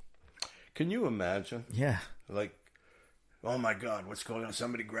wonder? can you imagine? Yeah. Like, "Oh my God, what's going on?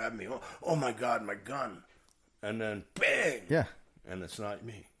 Somebody grabbed me. Oh my God, my gun." And then bang! Yeah. And it's not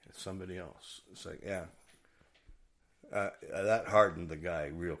me. It's somebody else. It's like, yeah. That hardened the guy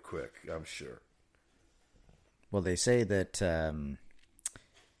real quick, I'm sure. Well, they say that,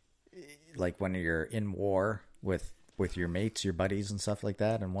 like when you're in war with your mates, your buddies and stuff like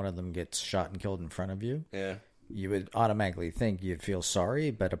that, and one of them gets shot and killed in front of you, Yeah. you would automatically think you'd feel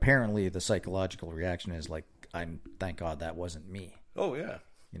sorry, but apparently the psychological reaction is like, thank God that wasn't me, Oh, yeah.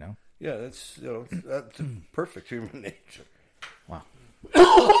 you know? Yeah, that's perfect human nature. Wow.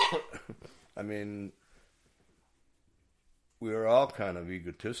 I mean, we are all kind of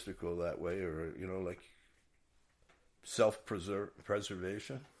egotistical that way, or, you know, like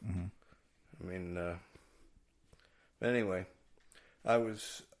self-preservation. Mm-hmm. I mean, anyway, I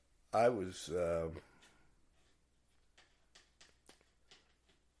was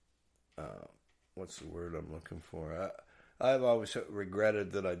what's the word I'm looking for? I've always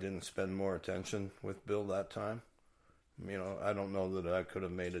regretted that I didn't spend more attention with Bill that time. You know, I don't know that I could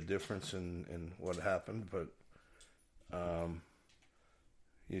have made a difference in what happened, but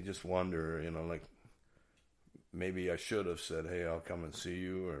you just wonder, you know, like maybe I should have said, "Hey, I'll come and see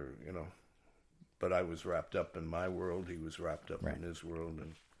you," or, you know, but I was wrapped up in my world. He was wrapped up in his world,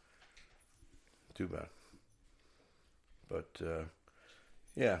 and too bad. But,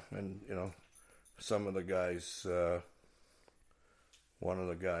 yeah, and, you know, some of the guys, one of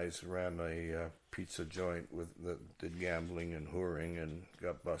the guys ran a pizza joint that did gambling and whoring and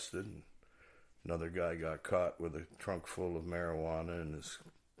got busted. And another guy got caught with a trunk full of marijuana in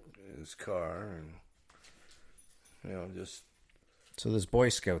his car, and, you know, just... So this Boy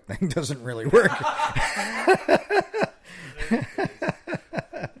Scout thing doesn't really work.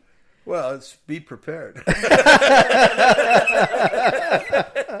 Well, it's be prepared.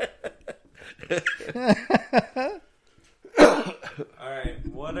 All right,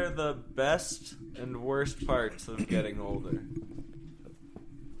 what are the best and worst parts of getting older?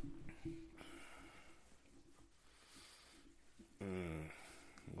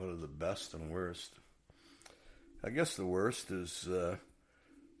 What are the best and worst? I guess the worst is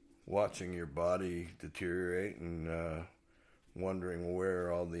watching your body deteriorate and wondering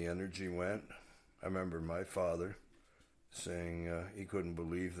where all the energy went. I remember my father saying he couldn't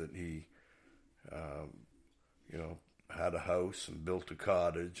believe that he, you know, had a house and built a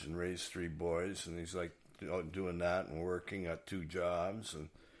cottage and raised 3 boys, and he's like, you know, doing that and working at 2 jobs and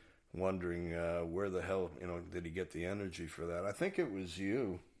wondering where the hell, you know, did he get the energy for that? I think it was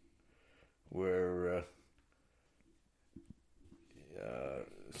you, where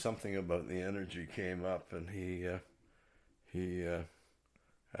something about the energy came up, and he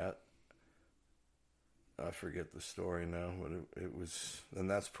I forget the story now, but it was, and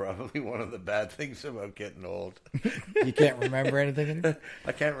that's probably one of the bad things about getting old. You can't remember anything?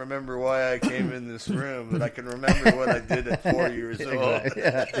 I can't remember why I came in this room, but I can remember what I did at 4 years old.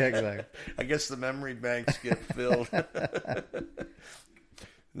 Yeah, exactly. I guess the memory banks get filled.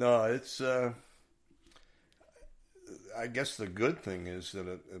 No, it's, I guess the good thing is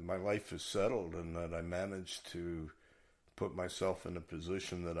that my life is settled and that I managed to put myself in a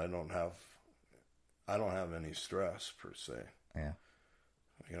position that I don't have any stress per se. Yeah.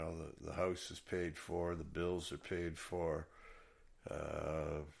 You know, the house is paid for, the bills are paid for.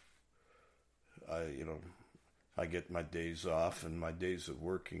 I get my days off, and my days of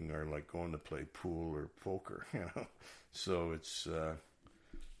working are like going to play pool or poker. You know, so it's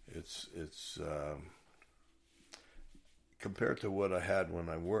compared to what I had when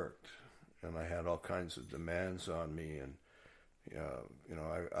I worked, and I had all kinds of demands on me, and you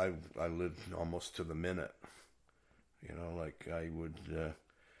know, I lived almost to the minute. You know, like I would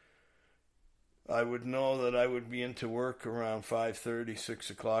know that I would be into work around 5:30, 6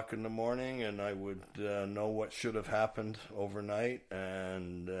 o'clock in the morning, and I would know what should have happened overnight,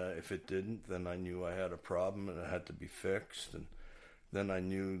 and if it didn't, then I knew I had a problem and it had to be fixed, and then I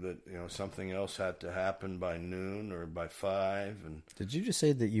knew that, you know, something else had to happen by noon or by 5. And did you just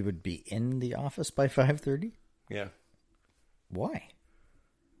say that you would be in the office by 5:30? Yeah. Why?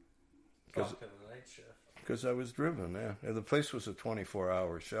 Because I was driven, yeah. The place was a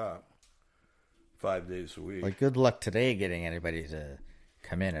 24-hour shop, 5 days a week. Like, good luck today getting anybody to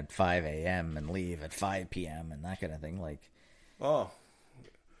come in at 5 a.m. and leave at 5 p.m. and that kind of thing. Like,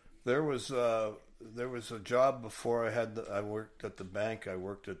 there was a job before I worked at the bank. I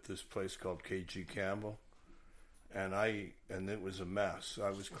worked at this place called KG Campbell, and it was a mess. I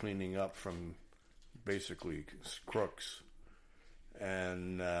was cleaning up from basically crooks,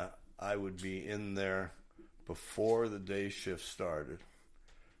 and I would be in there before the day shift started,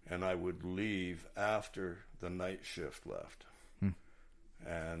 and I would leave after the night shift left.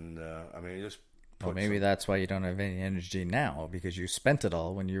 And I mean, just well, maybe that's why you don't have any energy now, because you spent it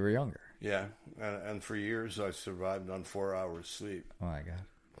all when you were younger. Yeah, and for years I survived on 4 hours sleep. Oh my God.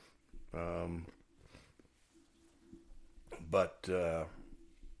 But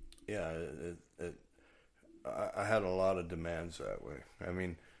yeah, I had a lot of demands that way. I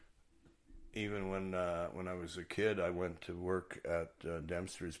mean, even when I was a kid, I went to work at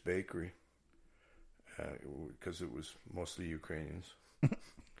Dempster's Bakery because it was mostly Ukrainians.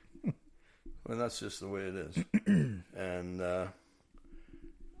 Well, that's just the way it is. And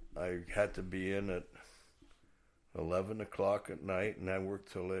I had to be in at 11 o'clock at night, and I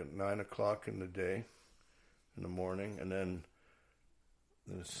worked till 9 o'clock in the morning. And then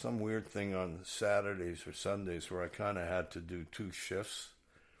there's some weird thing on Saturdays or Sundays where I kind of had to do 2 shifts.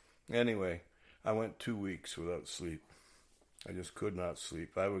 Anyway, I went 2 weeks without sleep. I just could not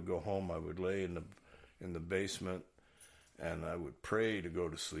sleep. I would go home, I would lay in the basement, and I would pray to go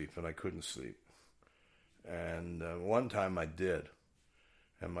to sleep, and I couldn't sleep. And one time I did,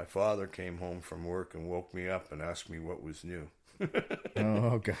 and my father came home from work and woke me up and asked me what was new.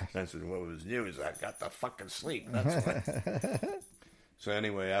 Oh, God. I said, what was new is I got the fucking sleep. That's what. So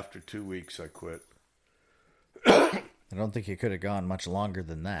anyway, after 2 weeks, I quit. I don't think you could have gone much longer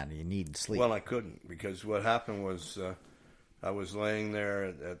than that. You need sleep. Well, I couldn't, because what happened was I was laying there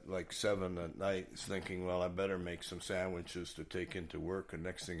at like 7 at night thinking, well, I better make some sandwiches to take into work. And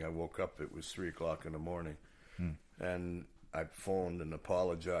next thing I woke up, it was 3 o'clock in the morning. And I phoned and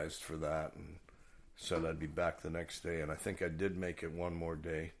apologized for that and said I'd be back the next day. And I think I did make it one more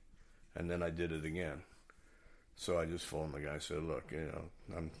day, and then I did it again. So I just phoned the guy and said, look, you know,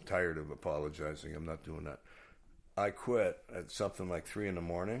 I'm tired of apologizing. I'm not doing that. I quit at something like 3 in the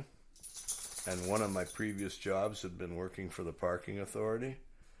morning, and one of my previous jobs had been working for the parking authority.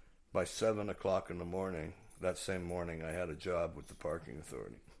 By 7 o'clock in the morning, that same morning, I had a job with the parking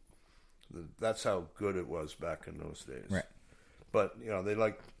authority. That's how good it was back in those days. Right. But, you know, they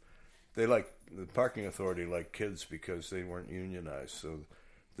like the parking authority like kids because they weren't unionized, so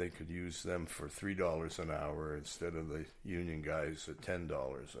they could use them for $3 an hour instead of the union guys at $10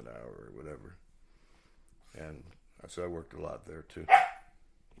 an hour or whatever. And so I worked a lot there too.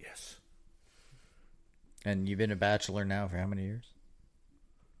 Yes. And you've been a bachelor now for how many years?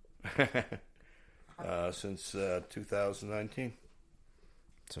 Since 2019.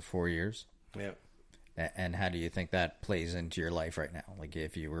 So 4 years? Yeah. And how do you think that plays into your life right now? Like,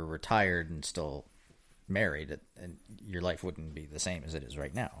 if you were retired and still married, and your life wouldn't be the same as it is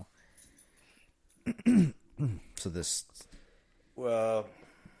right now. So this... Well,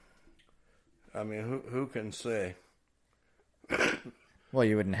 I mean, who can say? Well,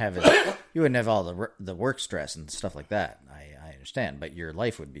 you wouldn't have it. You wouldn't have all the work stress and stuff like that. I understand, but your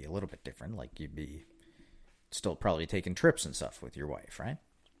life would be a little bit different. Like you'd be still probably taking trips and stuff with your wife, right?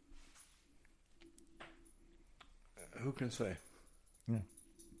 Who can say? Yeah.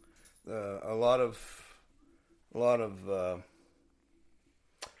 A lot of how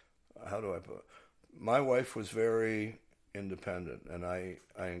do I put it? My wife was very independent, and I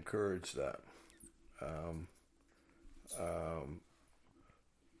encouraged that.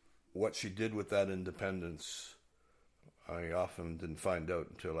 What she did with that independence, I often didn't find out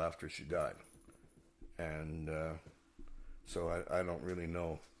until after she died. And so I don't really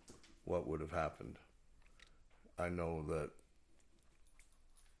know what would have happened. I know that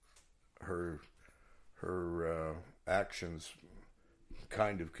her actions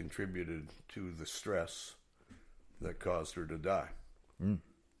kind of contributed to the stress that caused her to die.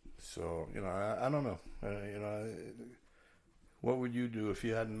 So, I don't know. What would you do if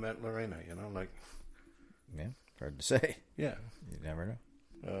you hadn't met Lorena? Yeah, hard to say. Yeah. You never know.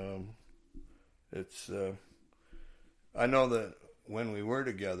 I know that when we were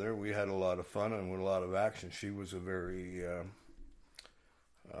together, we had a lot of fun and with a lot of action. She was a very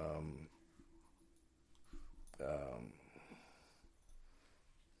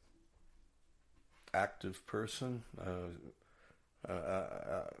active person.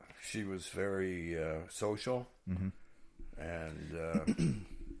 She was very social, and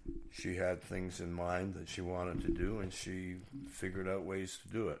she had things in mind that she wanted to do, and she figured out ways to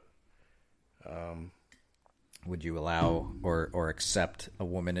do it. Would you allow or accept a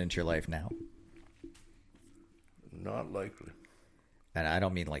woman into your life now? Not likely. And I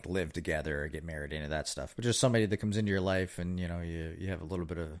don't mean like live together or get married, any of that stuff, but just somebody that comes into your life and you have a little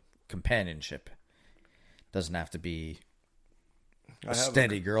bit of companionship. Doesn't have to be a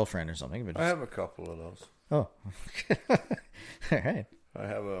steady girlfriend or something. But I have a couple of those. Oh, all right. I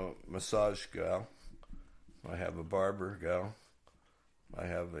have a massage gal. I have a barber gal. I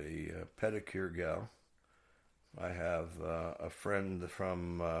have a pedicure gal. I have a friend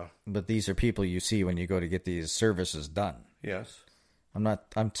from... But these are people you see when you go to get these services done. Yes.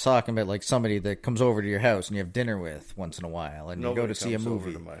 I'm talking about like somebody that comes over to your house and you have dinner with once in a while and you go to see a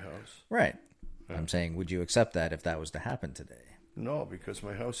movie. Nobody comes over to my house. Right. Yeah. I'm saying, would you accept that if that was to happen today? No, because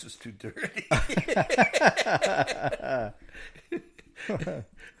my house is too dirty.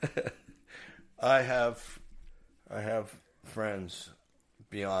 I have friends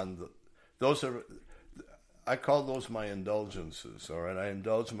beyond those are. I call those my indulgences. All right, I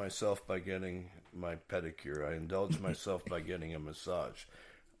indulge myself by getting my pedicure. I indulge myself by getting a massage.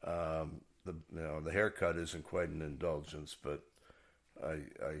 The haircut isn't quite an indulgence, but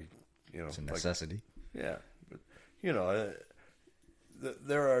it's a necessity. Like, yeah, but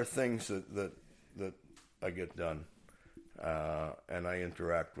there are things that I get done, and I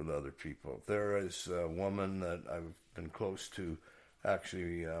interact with other people. There is a woman that I've been close to.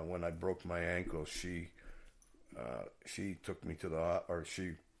 Actually, when I broke my ankle, she took me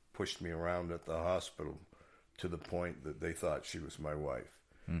she pushed me around at the hospital to the point that they thought she was my wife.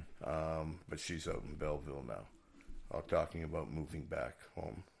 But she's out in Belleville now. I'm talking about moving back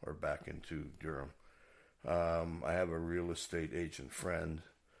home or back into Durham. I have a real estate agent friend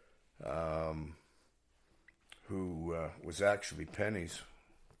who was actually Penny's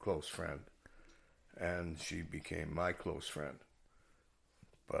close friend, and she became my close friend.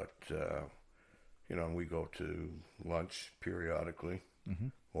 But, we go to lunch periodically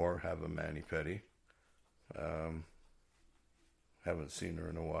or have a mani-pedi. Haven't seen her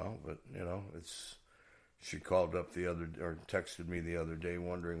in a while, but, she called up or texted me the other day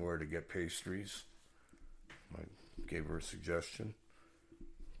wondering where to get pastries. I gave her a suggestion,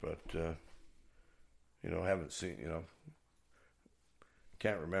 but, haven't seen,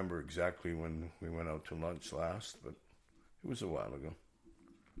 can't remember exactly when we went out to lunch last, but it was a while ago.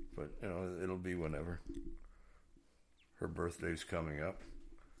 But, it'll be whenever. Her birthday's coming up.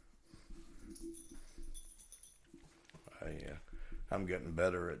 I'm getting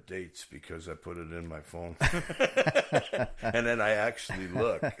better at dates because I put it in my phone. And then I actually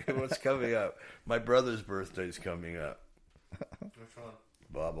look. What's coming up? My brother's birthday's coming up. Which one?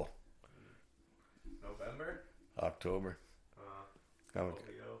 Bobble. November? October.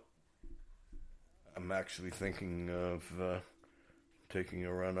 I'm actually thinking of taking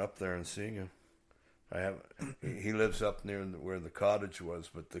a run up there and seeing him. He lives up near where the cottage was,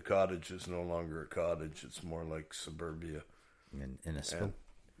 but the cottage is no longer a cottage. It's more like suburbia. In a school.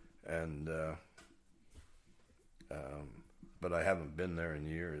 But I haven't been there in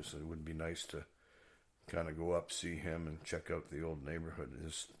years. It would be nice to kind of go up, see him, and check out the old neighborhood.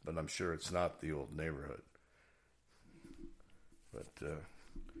 But I'm sure it's not the old neighborhood. But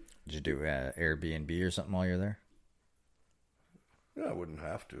Did you do Airbnb or something while you're there? yeah, I wouldn't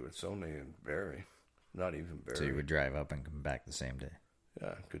have to. It's only in Barrie, not even Barrie. So you would drive up and come back the same day? Yeah,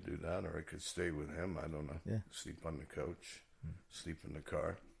 I could do that, or I could stay with him. I don't know. Yeah. Sleep on the couch, sleep in the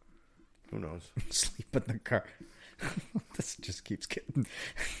car. Who knows? Sleep in the car. This just keeps getting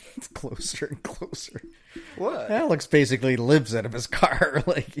closer and closer. What? Alex basically lives out of his car.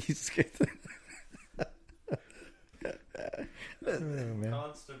 Like he's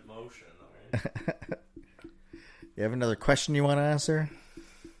Constant motion. All right? You have another question you want to ask her?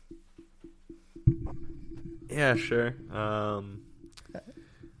 Yeah, sure.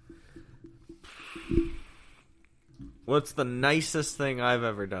 What's the nicest thing I've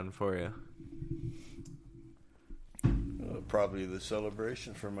ever done for you? Probably the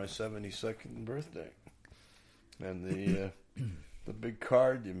celebration for my 72nd birthday, and the big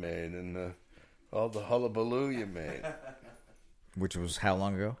card you made, and all the hullabaloo you made. Which was how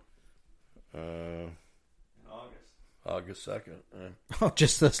long ago? In August. August 2nd. Oh,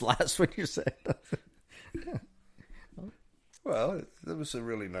 just this last one you said. Well, it was a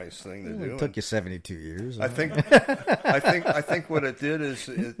really nice thing to do. It took you 72 years. I think what it did is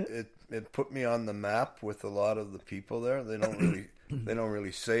it put me on the map with a lot of the people there. They don't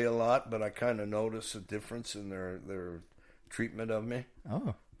really say a lot, but I kind of notice a difference in their treatment of me.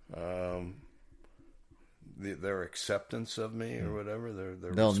 Oh. Their acceptance of me or whatever.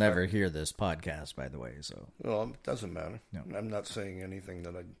 They'll respect. never hear this podcast, by the way. So Well, it doesn't matter. No. I'm not saying anything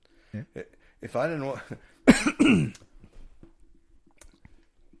that Yeah. If I didn't want.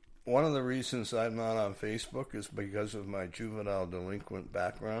 One of the reasons I'm not on Facebook is because of my juvenile delinquent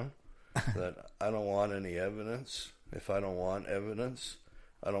background. That I don't want any evidence. If I don't want evidence,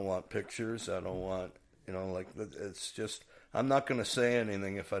 I don't want pictures. I don't want, it's just, I'm not going to say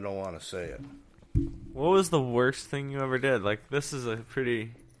anything if I don't want to say it. What was the worst thing you ever did? Like, this is a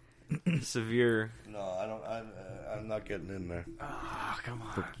pretty severe... No, I don't, I'm not getting in there. Oh, come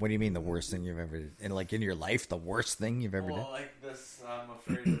on. what do you mean the worst thing you've ever in your life? The worst thing you've ever done? Like this, I'm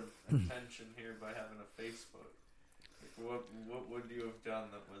afraid of attention here by having a Facebook. Like, what would you have done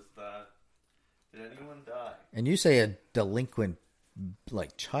that was that? Did anyone die? And you say a delinquent,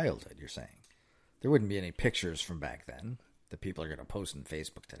 like childhood. You're saying there wouldn't be any pictures from back then that people are going to post on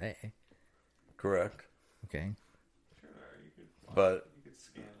Facebook today. Correct. Okay. Sure, But you could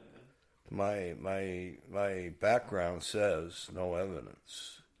scan it in. my background says no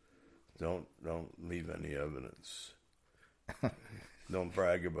evidence. Don't leave any evidence. Don't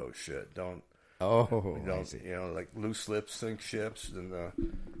brag about shit. Don't I see. like loose lips sink ships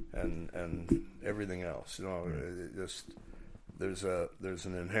and everything else. It just there's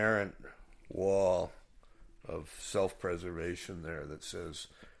an inherent wall of self-preservation there that says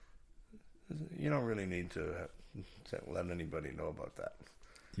you don't really need to let anybody know about that.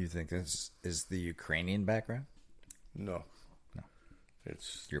 Do you think this is the Ukrainian background? No. No.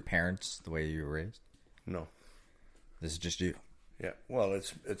 It's Your parents, the way you were raised? no. This is just you. Yeah. Well,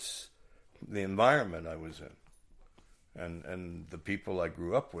 it's the environment I was in, and the people I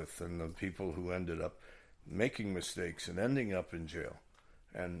grew up with, and the people who ended up making mistakes and ending up in jail,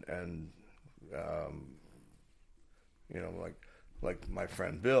 and like my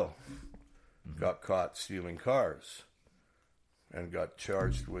friend Bill got caught stealing cars, and got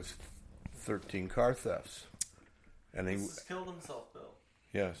charged with 13 car thefts, and he killed himself, Bill.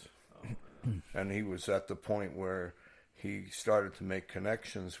 yes, and he was at the point where he started to make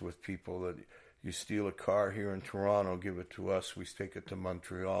connections with people that you steal a car here in Toronto, give it to us, we take it to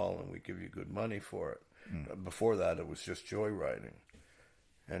Montreal, and we give you good money for it. Before that, it was just joyriding.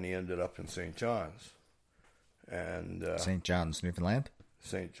 And he ended up in St. John's. And St. John's, Newfoundland?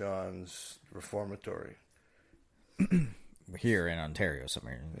 St. John's Reformatory. Here in Ontario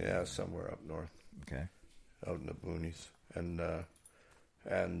somewhere. Yeah, somewhere up north. Okay. Out in the boonies. And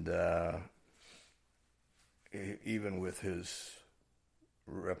even with his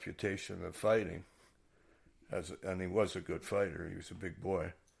reputation of fighting, and he was a good fighter, he was a big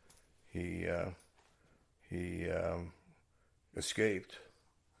boy, he escaped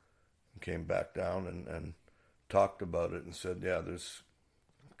and came back down and talked about it and said, yeah, there's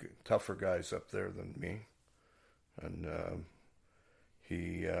tougher guys up there than me. And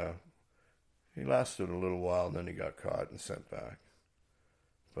he lasted a little while, and then he got caught and sent back.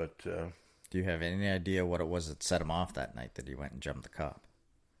 But do you have any idea what it was that set him off that night that he went and jumped the cop?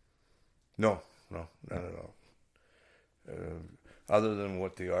 No, not at all. Other than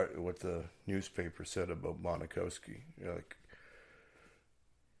what the newspaper said about Monikowski,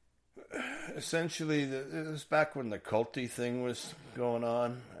 essentially, it was back when the culty thing was going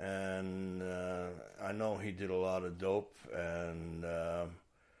on, and I know he did a lot of dope, and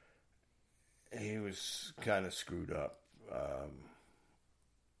he was kind of screwed up.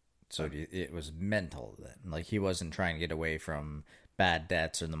 So it was mental then? Like he wasn't trying to get away from bad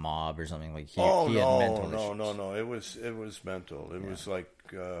debts or the mob or something? Like he had mental issues? No. It was mental. It was like,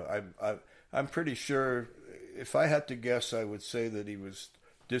 I'm pretty sure, if I had to guess, I would say that he was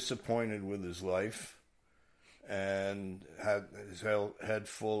disappointed with his life and had his head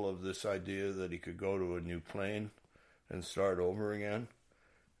full of this idea that he could go to a new plane and start over again.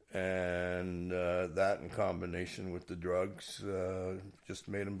 And that in combination with the drugs just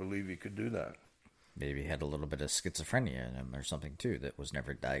made him believe he could do that. Maybe he had a little bit of schizophrenia in him or something too that was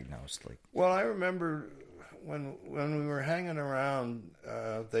never diagnosed. Like, well, I remember when we were hanging around,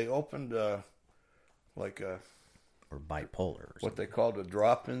 they opened or bipolar or what they called a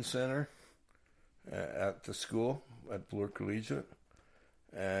drop-in center at the school at Bloor Collegiate,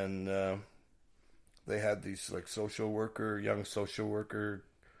 and they had these like young social worker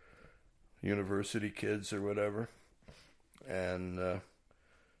university kids or whatever, and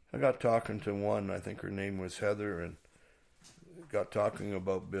I got talking to one, I think her name was Heather, and got talking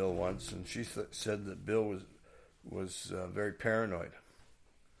about Bill once, and she said that Bill was very paranoid.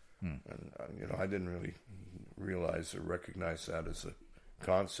 And I didn't really realize or recognize that as a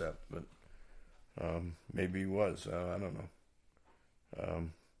concept, but maybe he was. I don't know.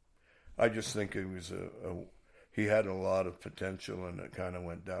 I just think it was he had a lot of potential, and it kind of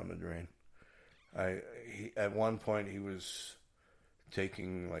went down the drain. At one point he was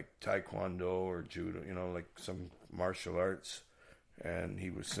taking like taekwondo or judo, like some martial arts, and he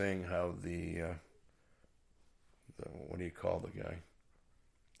was saying how the what do you call the guy?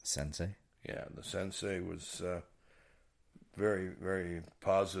 Sensei? Yeah, the sensei was very, very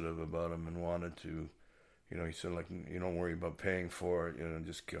positive about him and wanted to, he said, like, you don't worry about paying for it,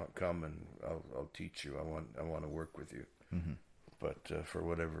 just come and I'll teach you. I want to work with you. Mm-hmm. But for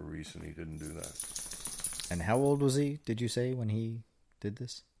whatever reason, he didn't do that. And how old was he, did you say, when he did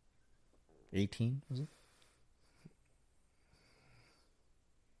this? 18, was it?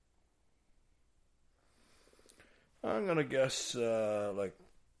 I'm going to guess like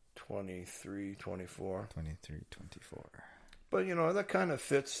 23, 24. 23, 24. But, that kind of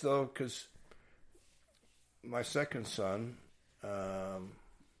fits, though, because my second son,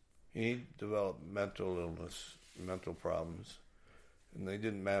 he developed mental illness, mental problems, and they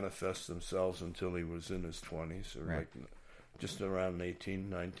didn't manifest themselves until he was in his 20s, or like just around 18,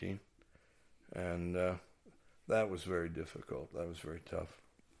 19. And that was very difficult. That was very tough.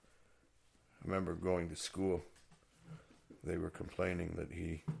 I remember going to school. They were complaining that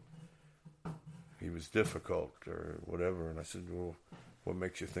he was difficult or whatever, and I said, well, what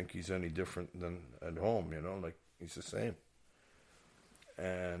makes you think he's any different than at home, like he's the same.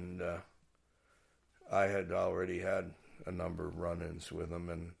 And I had already had a number of run-ins with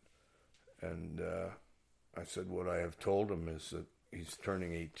him, and I said what I have told him is that he's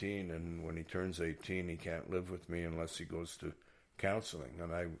turning 18, and when he turns 18 he can't live with me unless he goes to counseling.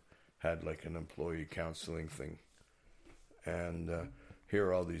 And I had like an employee counseling thing, and here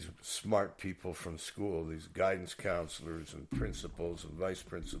are all these smart people from school, these guidance counselors and principals and vice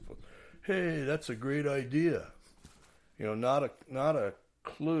principals. Hey, that's a great idea. Not a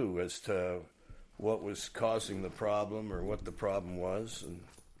clue as to what was causing the problem or what the problem was,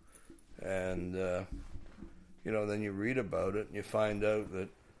 and then you read about it and you find out that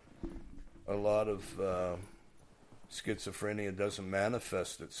a lot of schizophrenia doesn't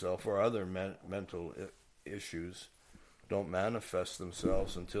manifest itself, or other mental issues don't manifest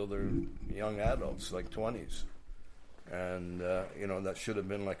themselves until they're young adults, like 20s. And, that should have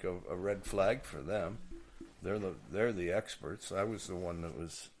been like a red flag for them. They're the experts. I was the one that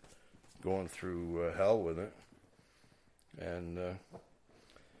was going through hell with it. And,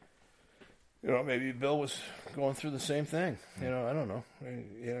 maybe Bill was going through the same thing. I don't know.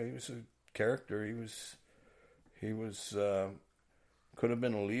 He was a character. He was could have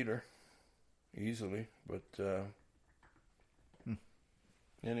been a leader easily, but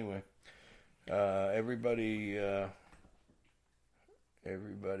anyway, everybody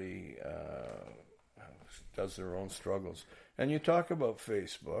does their own struggles. And you talk about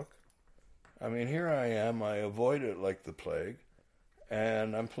Facebook. I mean, here I am. I avoid it like the plague.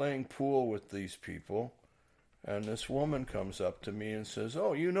 And I'm playing pool with these people. And this woman comes up to me and says,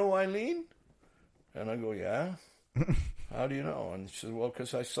 "Oh, you know Eileen?" And I go, "Yeah." "How do you know?" And she said, "Well,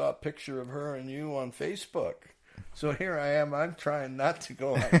 because I saw a picture of her and you on Facebook." So here I am. I'm trying not to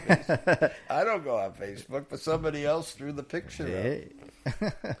go on Facebook. I don't go on Facebook, but somebody else drew the picture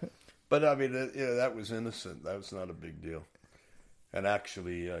up. But I mean, that was innocent. That was not a big deal. And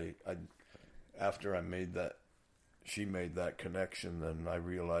actually, I after I made that, she made that connection, then I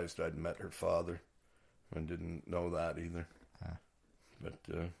realized I'd met her father, and didn't know that either. But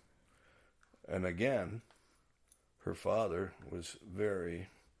and again, her father was very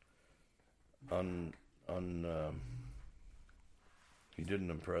he didn't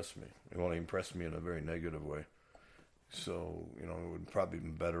impress me. Well, he impressed me in a very negative way. So, it would probably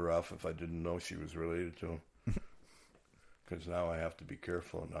been better off if I didn't know she was related to him. Because now I have to be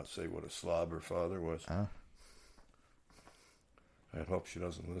careful and not say what a slob her father was. I hope she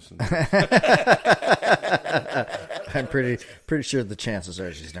doesn't listen to this. I'm pretty sure the chances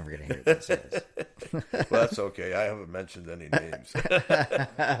are she's never going to hear this. Well, that's okay. I haven't mentioned any names.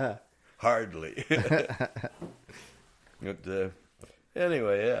 Hardly. But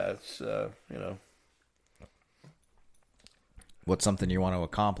anyway, yeah, it's, What's something you want to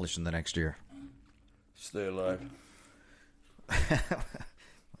accomplish in the next year? stay alive.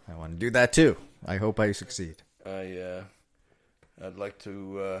 I want to do that too. I hope I succeed. I'd like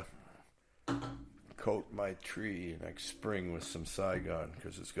to coat my tree next spring with some Saigon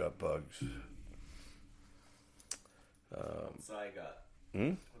because it's got bugs. Zygot.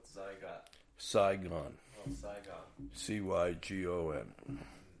 What's Zygot? Saigon. Oh, Saigon. Cygon.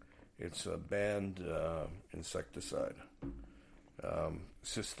 It's a banned insecticide.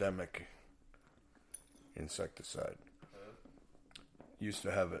 Systemic insecticide. Used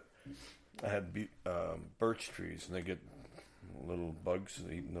to have it. I had birch trees, and they get little bugs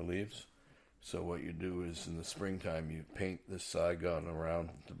eating the leaves. So what you do is, in the springtime, you paint this Saigon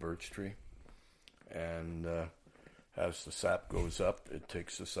around the birch tree, and as the sap goes up, it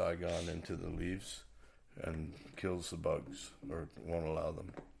takes the Saigon into the leaves and kills the bugs, or won't allow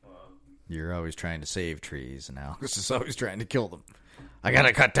them. You're always trying to save trees, and Alex is always trying to kill them. I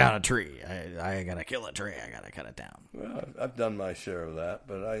gotta cut down a tree. I gotta kill a tree. I gotta cut it down. Well, I've done my share of that,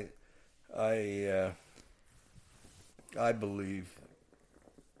 but I believe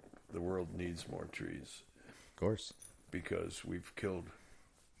the world needs more trees. Of course. Because we've killed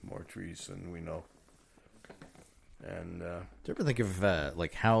more trees than we know. And do you ever think of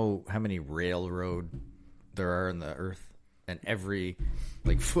like how many railroad there are in the earth, and every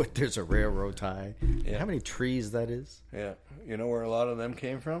foot there's a railroad tie? Yeah. How many trees that is? Yeah, you know where a lot of them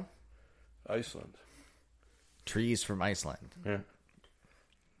came from? Iceland. Trees from Iceland. Yeah.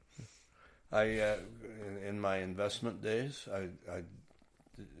 I in my investment days, I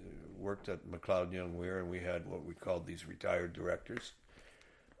worked at McLeod Young Weir, and we had what we called these retired directors.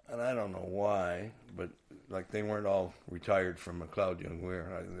 And I don't know why, but they weren't all retired from McLeod Young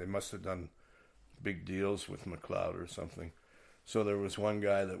Weir. They must have done big deals with McLeod or something. So there was one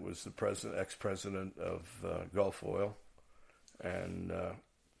guy that was the ex-president of Gulf Oil, and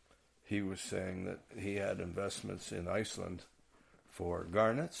he was saying that he had investments in Iceland for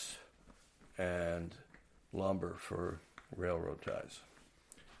garnets and lumber for railroad ties.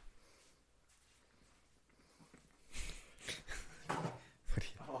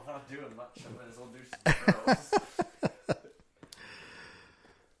 I'm not doing much. I might as well do some girls.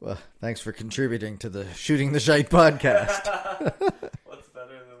 Well, thanks for contributing to the Shooting the Shite podcast. What's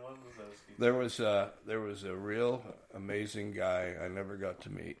better than one Wazowski? There was a real amazing guy I never got to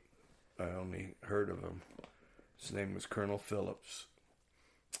meet. I only heard of him. His name was Colonel Phillips,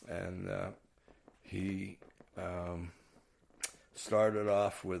 and he started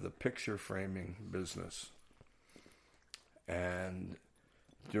off with a picture framing business. And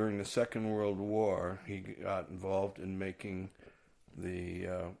during the Second World War, he got involved in making the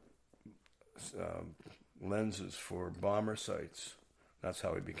lenses for bomber sights. That's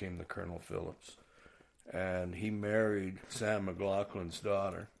how he became the Colonel Phillips. And he married Sam McLaughlin's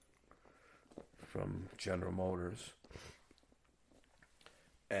daughter from General Motors,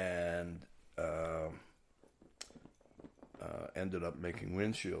 and ended up making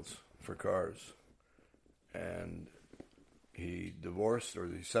windshields for cars. And he divorced, or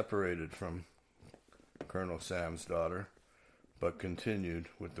he separated from Colonel Sam's daughter, but continued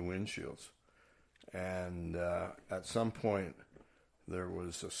with the windshields. And at some point, there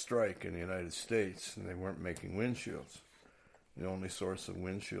was a strike in the United States, and they weren't making windshields. The only source of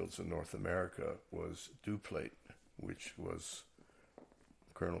windshields in North America was Duplate, which was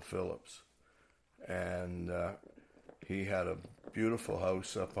Colonel Phillips. And he had a beautiful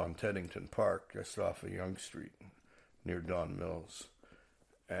house up on Teddington Park, just off of Yonge Street, near Don Mills.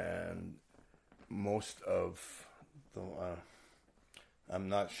 And most of the... I'm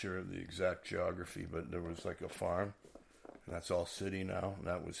not sure of the exact geography, but there was a farm, and that's all city now, and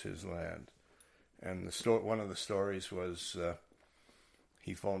that was his land. And one of the stories was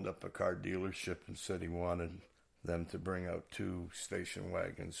he phoned up a car dealership and said he wanted them to bring out 2 station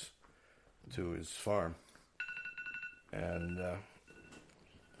wagons to his farm. And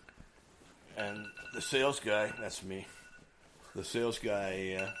the sales guy, that's me, the sales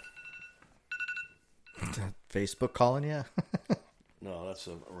guy... Facebook calling you? No, that's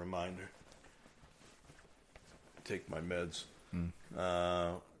a reminder. Take my meds.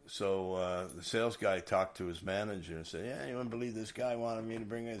 So the sales guy talked to his manager and said, "Yeah, you wouldn't believe this guy wanted me to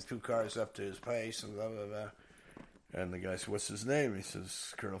bring his 2 cars up to his place and blah, blah, blah." And the guy said, "What's his name?" He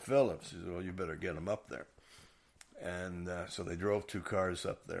says, "Colonel Phillips." He said, "Well, you better get him up there." And so they drove 2 cars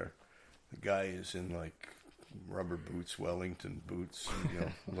up there. The guy is in like rubber boots, Wellington boots,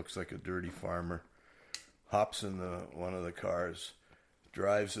 and, looks like a dirty farmer. Hops in one of the cars,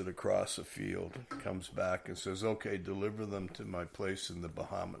 drives it across a field, comes back and says, "Okay, deliver them to my place in the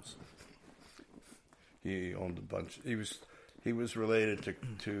Bahamas." He owned a bunch. He was related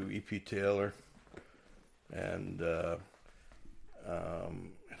to E.P. Taylor, and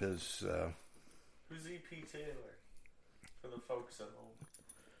his. Who's E.P. Taylor? For the folks at home.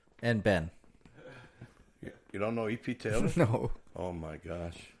 And Ben. You don't know E.P. Taylor? No. Oh my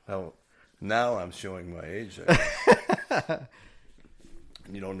gosh! Now I'm showing my age.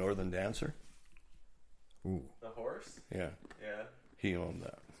 You know Northern Dancer? Ooh. The horse? Yeah. Yeah. He owned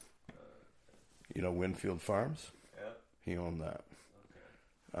that. You know Winfield Farms? Yeah. He owned that.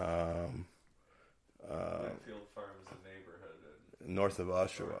 Okay. Winfield Farm is a neighborhood North of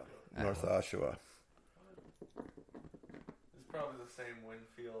Oshawa. North Oshawa. It's probably the same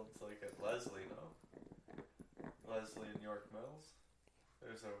Winfields like at Leslie, no? Leslie and York Mills.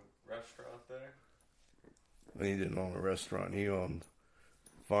 There's a restaurant there. He didn't own a restaurant. He owned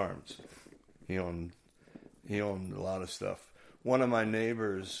farms. He owned a lot of stuff. One of my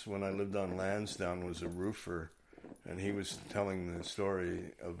neighbors, when I lived on Lansdowne, was a roofer, and he was telling the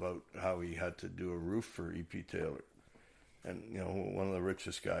story about how he had to do a roof for E.P. Taylor, and one of the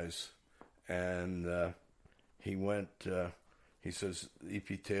richest guys. And he went. He says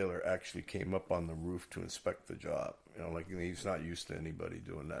E.P. Taylor actually came up on the roof to inspect the job. Like he's not used to anybody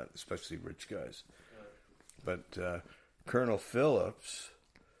doing that, especially rich guys. But Colonel Phillips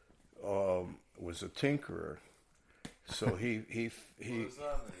was a tinkerer, so he What does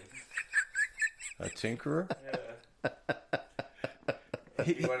that mean? a tinkerer. Yeah.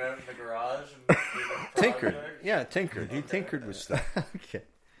 He went out in the garage and did a Tinkered, project? yeah, tinkered. He tinkered with stuff. Okay.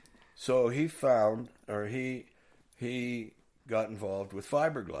 So he found, or he got involved with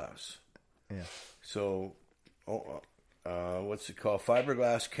fiberglass. Yeah. So, what's it called?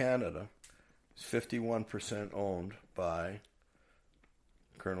 Fiberglass Canada is 51% owned by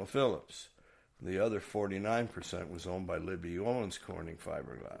Colonel Phillips. The other 49% was owned by Libby Owens Corning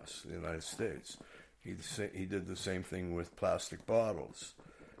Fiberglass in the United States. He did the same thing with plastic bottles.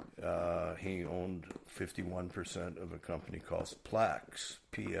 He owned 51% of a company called Plax,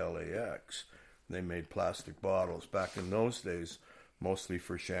 Plax. They made plastic bottles back in those days, mostly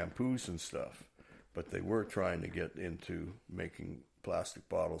for shampoos and stuff. But they were trying to get into making plastic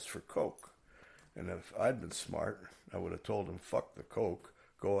bottles for Coke. And if I'd been smart, I would have told them, fuck the Coke,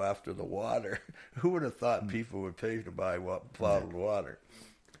 go after the water. Who would have thought people would pay to buy bottled water?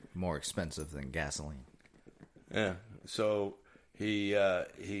 More expensive than gasoline. Yeah. So he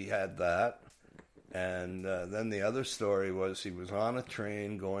had that. And then the other story was he was on a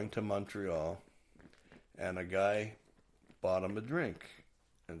train going to Montreal, and a guy bought him a drink.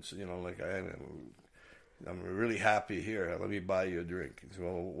 And so, I'm really happy here. Let me buy you a drink. He said,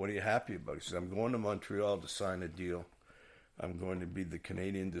 well, what are you happy about? He said, I'm going to Montreal to sign a deal. I'm going to be the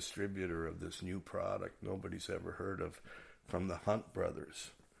Canadian distributor of this new product nobody's ever heard of from the Hunt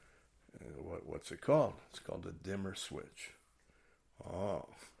brothers. What's it called? It's called a dimmer switch. Oh.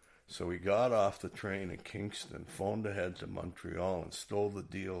 So he got off the train in Kingston, phoned ahead to Montreal, and stole the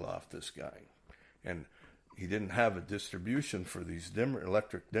deal off this guy. And he didn't have a distribution for these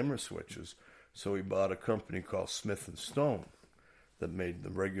electric dimmer switches, so he bought a company called Smith & Stone that made the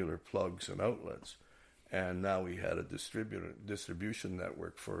regular plugs and outlets. And now he had a distribution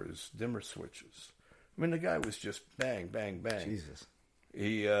network for his dimmer switches. I mean, the guy was just bang, bang, bang. Jesus.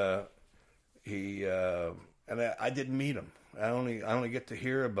 And I didn't meet him. I only get to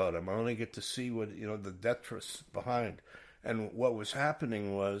hear about him. I only get to see what, the detritus behind. And what was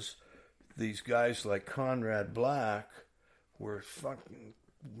happening was these guys like Conrad Black were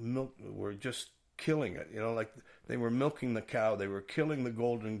were just killing it. Like they were milking the cow. They were killing the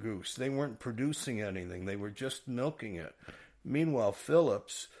golden goose. They weren't producing anything. They were just milking it. Meanwhile,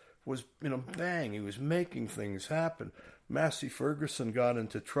 Phillips was, bang, he was making things happen. Massey Ferguson got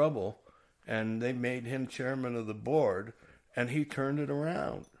into trouble, and they made him chairman of the board. and he turned it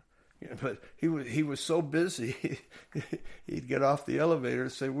around. But he was so busy, he'd get off the elevator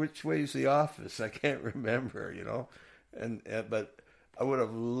and say, "Which way's the office?" I can't remember, but I would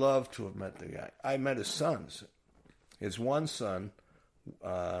have loved to have met the guy. I met his sons. His one son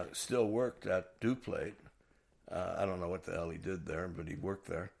still worked at Duplate. I don't know what the hell he did there, but he worked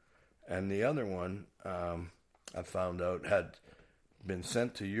there. And the other one, I found out, had been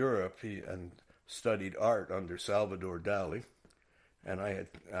sent to Europe and studied art under Salvador Dali. And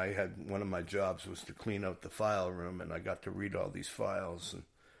I had one of my jobs was to clean out the file room, and I got to read all these files and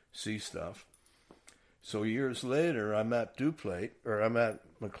see stuff. So years later, I'm at Duplate, or I'm at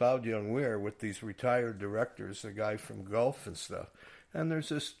McLeod Young Weir with these retired directors, a guy from Gulf and stuff. And there's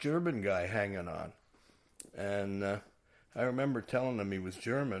this German guy hanging on. And I remember telling him he was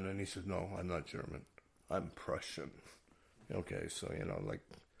German, and he said, "No, I'm not German. I'm Prussian." Okay, so, like,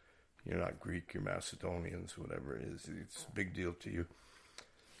 you're not Greek, you're Macedonians, whatever it is. It's a big deal to you.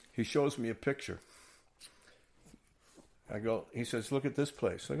 He shows me a picture. He says, "Look at this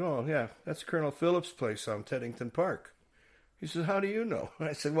place." I go, "Oh, yeah, that's Colonel Phillips' place on Teddington Park." He says, "How do you know?"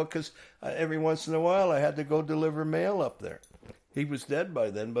 I said, "Well, because every once in a while I had to go deliver mail up there." He was dead by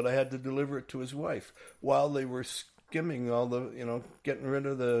then, but I had to deliver it to his wife while they were skimming all the, getting rid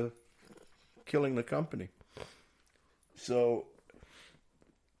of killing the company. So,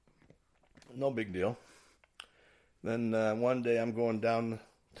 no big deal. Then one day I'm going down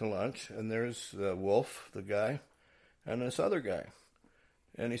to lunch, and there's Wolf, the guy, and this other guy.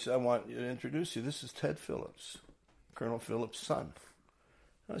 And he said, "I want you to introduce you. This is Ted Phillips, Colonel Phillips' son."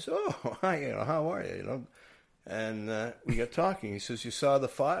 I said, "Oh, hi, how are you?" And we got talking. He says, "You saw the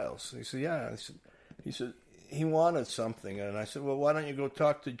files?" He said, "Yeah." He said he wanted something, and I said, "Well, why don't you go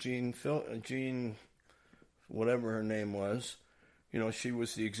talk to Jean, whatever her name was? She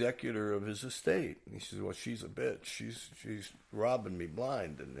was the executor of his estate." And he says, "Well, she's a bitch. She's robbing me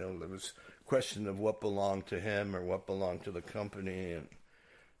blind." And there was a question of what belonged to him or what belonged to the company,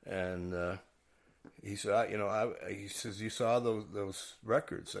 and he said, he says, "You saw those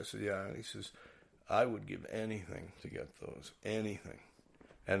records?" I said, "Yeah." And he says, "I would give anything to get those, anything."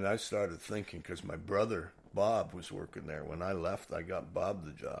 And I started thinking, because my brother Bob was working there. When I left, I got Bob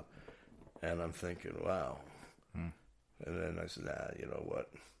the job, and I'm thinking, wow. And then I said, you know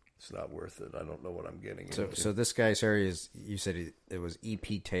what? It's not worth it. I don't know what I'm getting into. So this guy, sorry, you said it was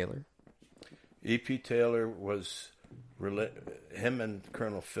E.P. Taylor? E.P. Taylor was, him and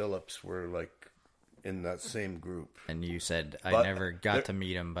Colonel Phillips were like in that same group. And you said, I never got to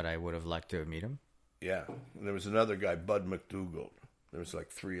meet him, but I would have liked to have met him? Yeah. And there was another guy, Bud McDougald. There was like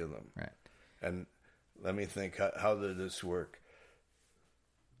three of them. Right. And let me think, how did this work?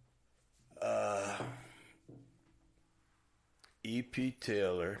 E.P.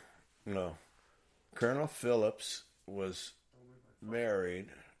 Taylor, no, Colonel Phillips was married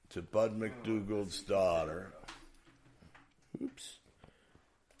to Bud McDougald's daughter. Oops.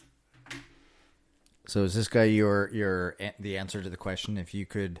 So is this guy the answer to the question? If you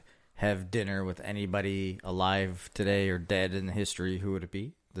could have dinner with anybody alive today or dead in history, who would it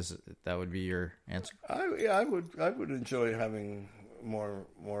be? That would be your answer. I would enjoy having more.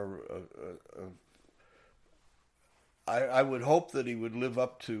 I would hope that he would live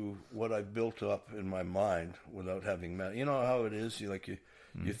up to what I built up in my mind without having met. You know how it is. You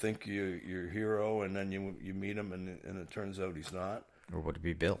think you're your hero, and then you meet him, and it turns out he's not. Or would it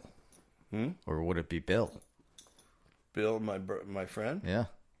be Bill? Or would it be Bill? Bill, my friend. Yeah.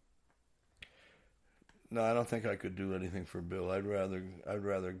 No, I don't think I could do anything for Bill. I'd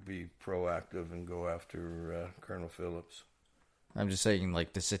rather be proactive and go after Colonel Phillips. I'm just saying,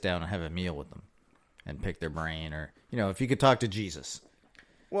 like, to sit down and have a meal with them and pick their brain, or if you could talk to Jesus.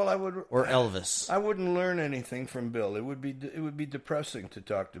 Well, I would. Or Elvis. I wouldn't learn anything from Bill. It would be depressing to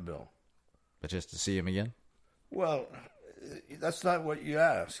talk to Bill. But just to see him again? Well, that's not what you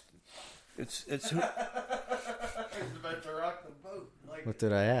asked. It's who. About to rock the boat. What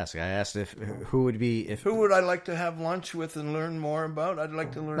did I ask? I asked who would I like to have lunch with and learn more about? I'd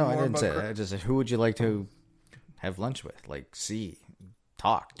like to learn more about. No, I didn't say that. I just said, who would you like to have lunch with? Like,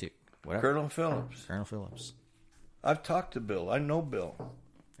 talk to, whatever. Colonel Phillips. Colonel Phillips. I've talked to Bill. I know Bill.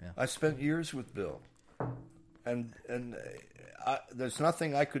 Yeah. I spent years with Bill. And there's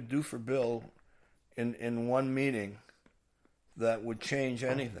nothing I could do for Bill in one meeting that would change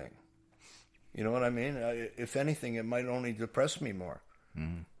anything. You know what I mean? If anything, it might only depress me more.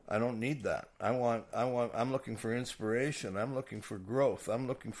 Mm-hmm. I don't need that. I'm looking for inspiration. I'm looking for growth. I'm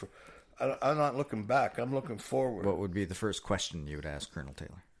not looking back. I'm looking forward. What would be the first question you would ask Colonel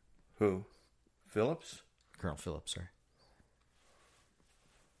Taylor? Who? Phillips? Colonel Phillips, sorry.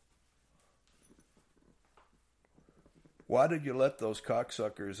 Why did you let those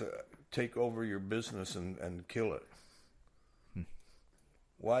cocksuckers take over your business and kill it?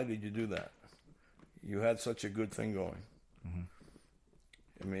 Why did you do that? You had such a good thing going.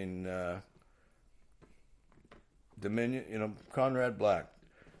 I mean, Dominion, Conrad Black,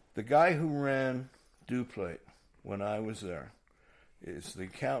 the guy who ran Duplate when I was there, is the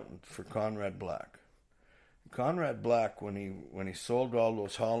accountant for Conrad Black. Conrad Black, when he sold all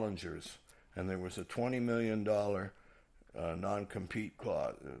those Hollingers, and there was a $20 million non-compete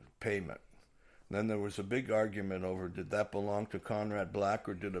clause payment. Then there was a big argument over, did that belong to Conrad Black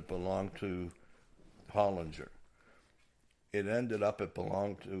or did it belong to Hollinger? It ended up I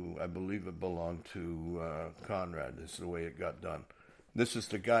believe it belonged to Conrad. This is the way it got done. This is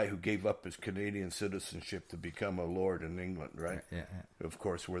the guy who gave up his Canadian citizenship to become a lord in England, right? Yeah. Of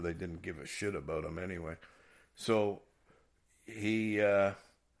course, where they didn't give a shit about him anyway. So he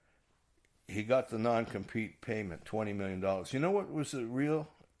got the non-compete payment, $20 million. You know what was the real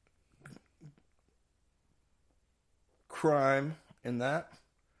crime in that?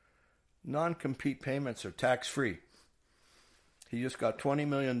 Non-compete payments are tax-free. He just got $20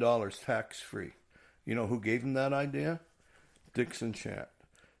 million tax-free. You know who gave him that idea? Dixon Chant.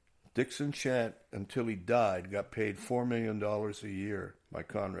 Dixon Chant, until he died, got paid $4 million a year by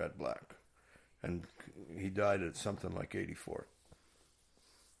Conrad Black. And he died at something like 84.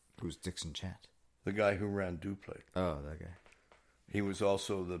 Who's Dixon Chant? The guy who ran Duplate. Oh, that guy. He was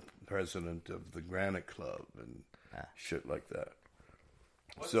also the president of the Granite Club and shit like that.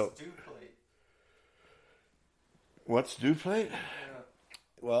 What's So, Duplate? What's Duplate? Yeah.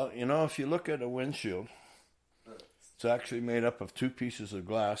 Well, if you look at a windshield, it's actually made up of two pieces of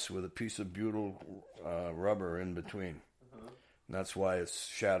glass with a piece of butyl rubber in between. And that's why it's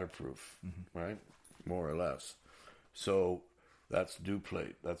shatterproof, right? More or less. So that's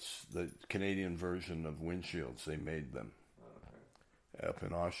Duplate. That's the Canadian version of windshields. They made them up in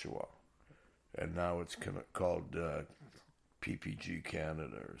Oshawa. And now it's called PPG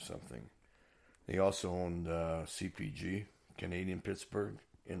Canada or something. They also owned CPG, Canadian Pittsburgh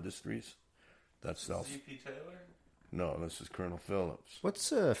Industries. That's C.P. Taylor? No, this is Colonel Phillips. What's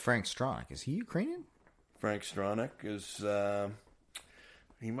Frank Stronach? Is he Ukrainian? Frank Stronach is,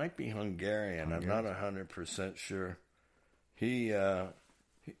 he might be Hungarian. I'm not 100% sure. He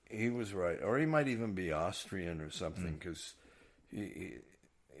was right. Or he might even be Austrian or something, because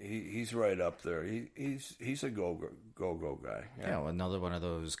he's right up there. He's a go guy. Yeah, well, another one of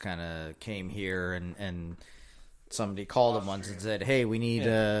those kind of came here and somebody called him once and said, "Hey, we need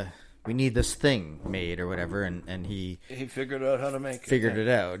this thing made or whatever," and he figured out how to make it. Figured it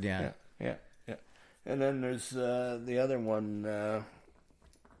out, yeah. And then there's the other one.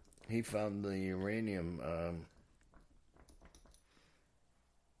 He found the uranium.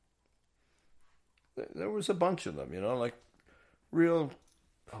 There was a bunch of them, like real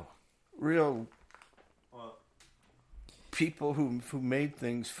people who made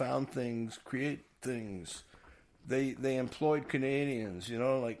things, found things, create things. They employed Canadians,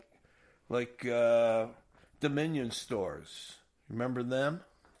 like Dominion stores. Remember them?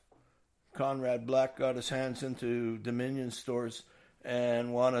 Conrad Black got his hands into Dominion stores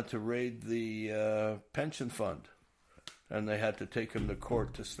and wanted to raid the pension fund. And they had to take him to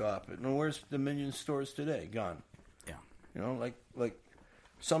court to stop it. And where's Dominion stores today? Gone. Yeah. Like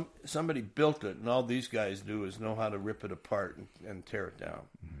somebody built it, and all these guys do is know how to rip it apart and tear it down,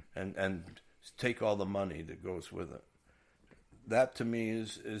 and take all the money that goes with it. That to me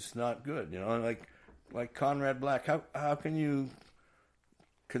is not good. Like Conrad Black. How can you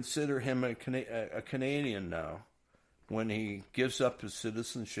consider him a Canadian now when he gives up his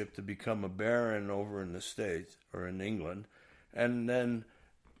citizenship to become a baron over in the States or in England, and then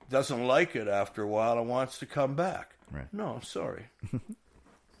doesn't like it after a while and wants to come back? Right. No, I'm sorry.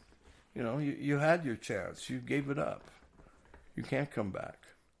 You had your chance. You gave it up. You can't come back.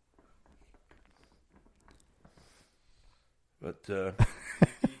 But E.P.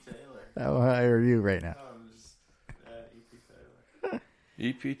 Taylor. How high are you right now? I'm just E.P. Taylor.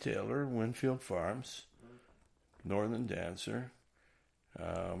 E.P. Taylor, Winfield Farms, Northern Dancer.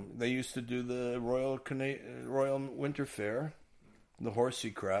 They used to do the Royal Winter Fair, the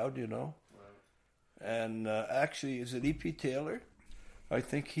horsey crowd, Right. And actually, is it E.P. Taylor? I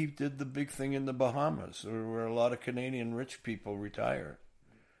think he did the big thing in the Bahamas, where a lot of Canadian rich people retire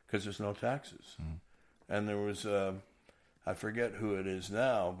because there's no taxes. And there was, I forget who it is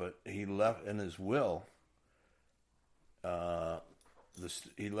now, but he left in his will.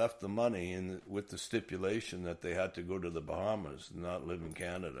 He left the money with the stipulation that they had to go to the Bahamas and not live in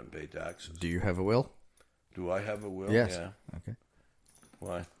Canada and pay taxes. Do you have a will? Do I have a will? Yes. Yeah. Okay.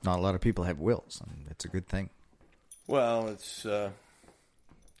 Why? Not a lot of people have wills. It's a good thing. Well, it's yeah,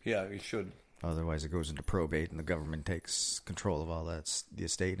 you should. Otherwise, it goes into probate, and the government takes control of all that, the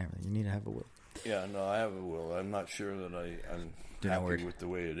estate and everything. You need to have a will. Yeah, no, I have a will. I'm not sure that I'm Do you know where happy with the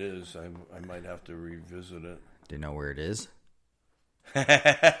way it is. I might have to revisit it. Do you know where it is? I'll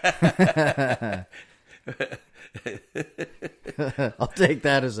take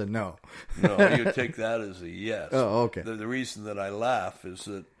that as a no. No, you take that as a yes. Oh, okay. The reason that I laugh is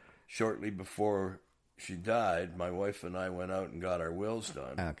that shortly before she died, my wife and I went out and got our wills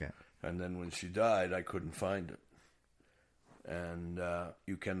done. Okay. And then when she died, I couldn't find it. And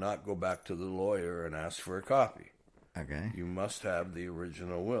you cannot go back to the lawyer and ask for a copy. Okay. You must have the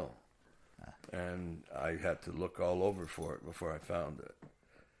original will. And I had to look all over for it before I found it.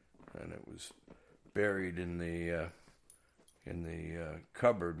 And it was buried in the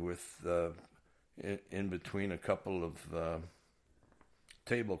cupboard with in between a couple of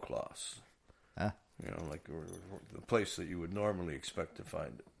tablecloths. Huh? You know, like the place that you would normally expect to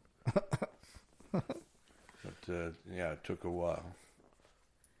find it. But yeah, it took a while.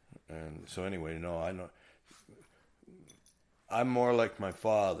 And so anyway, no, I know. I'm more like my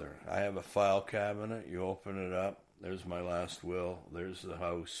father. I have a file cabinet. You open it up. There's my last will. There's the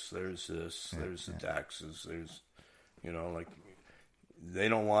house. There's this. There's the taxes. There's, you know, like, they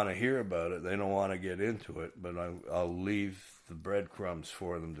don't want to hear about it. They don't want to get into it. But I'll leave the breadcrumbs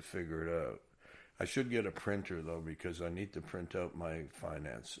for them to figure it out. I should get a printer, though, because I need to print out my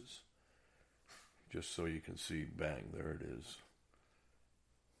finances. Just so you can see, bang, there it is.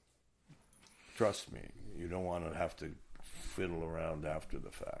 Trust me, you don't want to have to fiddle around after the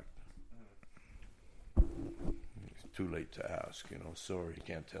fact. It's too late to ask, you know. Sorry,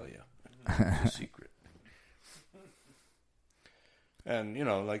 can't tell you. It's a secret. And, you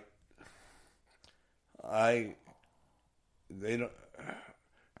know, like, they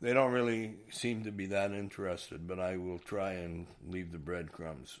don't really seem to be that interested, but I will try and leave the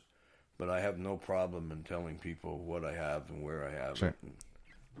breadcrumbs. But I have no problem in telling people what I have and where I have it. And,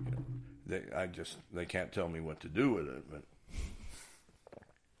 you know, they can't tell me what to do with it, but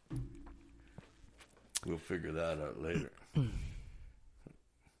we'll figure that out later.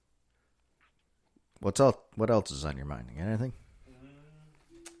 What else is on your mind? You got anything?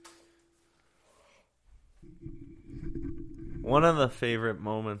 One of the favorite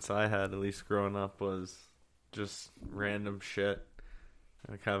moments I had, at least growing up, was just random shit.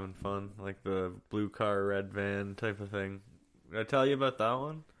 Like having fun. Like the blue car, red van type of thing. Did I tell you about that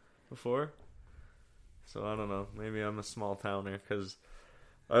one before? So I don't know. Maybe I'm a small towner because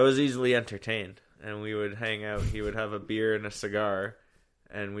I was easily entertained. And we would hang out. He would have a beer and a cigar.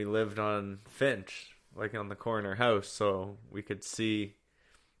 And we lived on Finch, like on the corner house. So we could see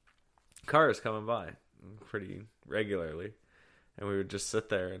cars coming by pretty regularly. And we would just sit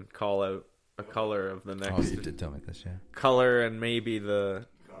there and call out a color of the next. Oh, you did tell me this, yeah. Color and maybe the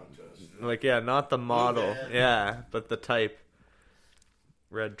Contest. like, yeah, not the model, yeah, but the type.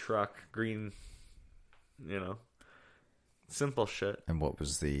 Red truck, green, you know, simple shit. And what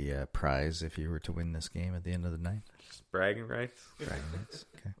was the prize if you were to win this game at the end of the night? Just bragging rights. Bragging rights.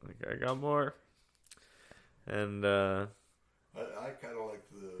 Okay. Like, I got more. And I kind of like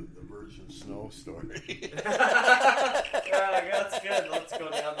the Virgin Snow story. yeah, that's good. Let's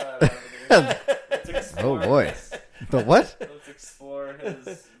go down that avenue. Let's explore Oh boy, this. the what? Let's explore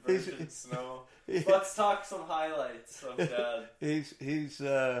his Virgin Snow. Let's talk some highlights of Dad. He's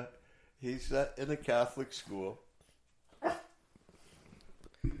in a Catholic school.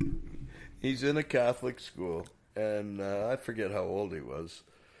 He's in a Catholic school, and I forget how old he was.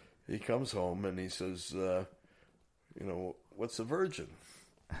 He comes home and he says, you know, what's a virgin?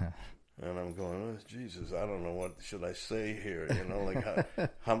 And I'm going, oh, Jesus, I don't know, what should I say here? You know, like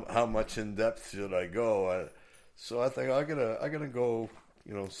how much in depth should I go? So I think I'm gonna go,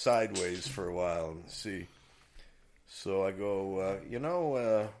 you know, sideways for a while and see. So I go, you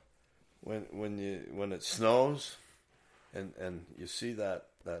know, when it snows, and you see that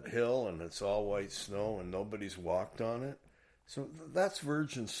hill and it's all white snow and nobody's walked on it, so that's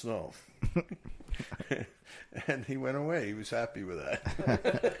virgin snow. And he went away. He was happy with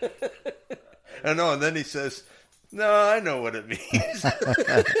that. I know. And then he says, "No, I know what it means." Like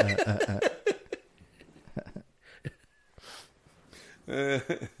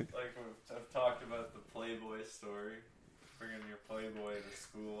I've talked about the Playboy story, bringing your Playboy to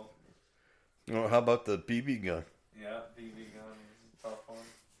school. Oh, how about the BB gun? Yeah, BB gun is a tough one.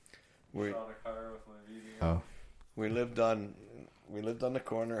 We Shot a car with my BB gun. Oh, we lived on the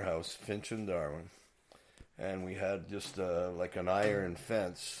corner house, Finch and Darwin, and we had just like an iron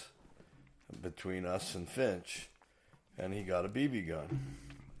fence between us and Finch, and he got a BB gun,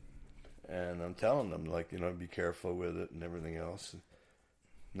 And I'm telling them, like, be careful with it and everything else.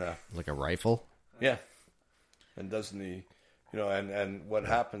 Nah. Like a rifle? Yeah. And doesn't he, and what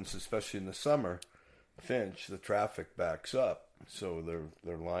happens, especially in the summer, Finch, the traffic backs up. So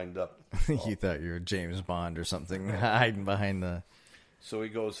they're lined up. You thought you were James Bond or something, hiding behind the... So he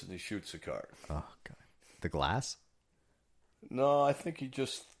goes and he shoots a car. Oh, God. The glass? No, I think he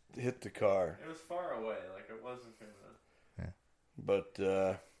just hit the car. It was far away, like it wasn't gonna. Yeah.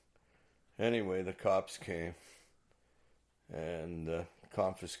 But anyway, the cops came and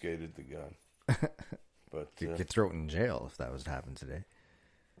confiscated the gun. But You could throw it in jail if that was to happen today.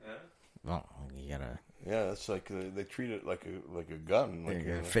 Yeah. Well, you gotta... yeah, it's like they treat it like a gun. You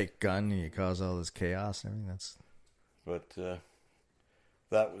got a fake gun, you cause all this chaos and everything. That's... But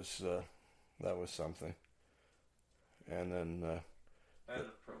that was something. And then I had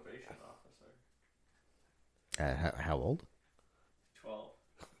a probation officer. how old? 12.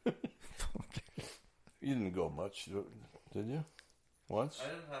 you didn't go much, did you? Once? I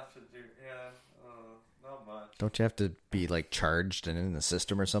didn't have to do. Yeah, not much. Don't you have to be like charged and in the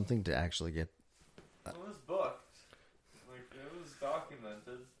system or something to actually get... It was booked. Like, it was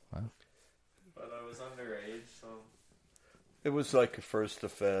documented. Wow. But I was underage, so... It was like a first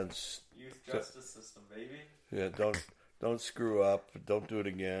offense. Youth justice system, baby. Yeah, don't screw up. Don't do it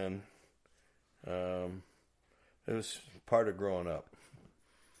again. It was part of growing up.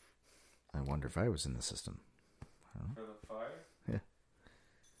 I wonder if I was in the system. For the fire? Yeah.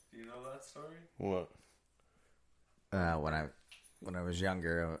 Do you know that story? What? When I was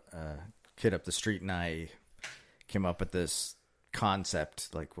younger, a kid up the street and I came up with this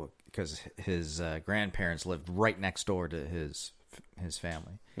concept, like, well, because his grandparents lived right next door to his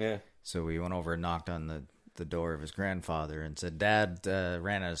family. Yeah. So we went over and knocked on the door of his grandfather and said, "Dad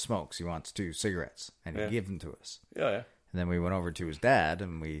ran out of smokes. He wants 2 cigarettes," and he gave them to us. Yeah. And then we went over to his dad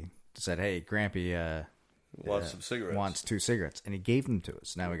and we said, "Hey, Grampy Wants some cigarettes. wants 2 cigarettes," and he gave them to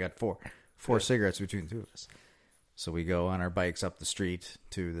us. Now we got four cigarettes between the 2 of us. So we go on our bikes up the street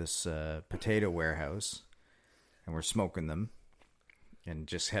to this potato warehouse, and we're smoking them, and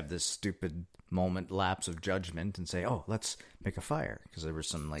just have this stupid lapse of judgment, and say, "Oh, let's make a fire," because there was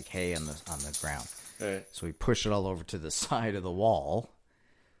some like hay on the ground. Right. So we push it all over to the side of the wall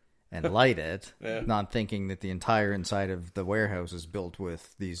and light it, not thinking that the entire inside of the warehouse is built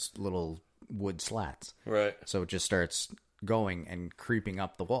with these little wood slats. Right. So it just starts going and creeping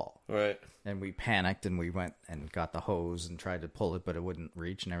up the wall. Right. And we panicked and we went and got the hose and tried to pull it, but it wouldn't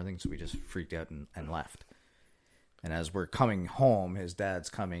reach and everything. So we just freaked out and left. And as we're coming home, his dad's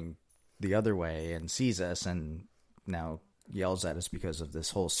coming the other way and sees us and now yells at us because of this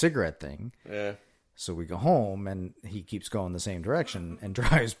whole cigarette thing. Yeah. So we go home and he keeps going the same direction and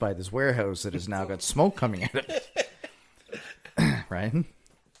drives by this warehouse that has now got smoke coming out of it. Right? Did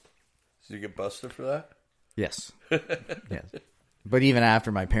you get busted for that? Yes. Yes. But even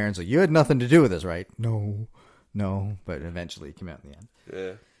after my parents like, "You had nothing to do with this, right?" No. But eventually it came out in the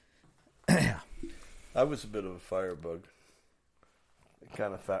end. Yeah. I was a bit of a firebug. It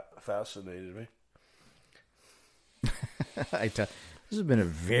kind of fascinated me. This has been a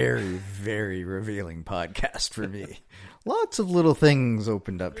very, very revealing podcast for me. Lots of little things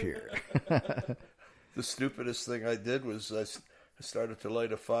opened up here. The stupidest thing I did was I started to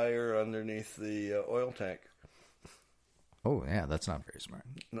light a fire underneath the oil tank. Oh, yeah, that's not very smart.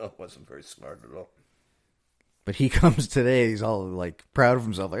 No, it wasn't very smart at all. But he comes today, he's all like proud of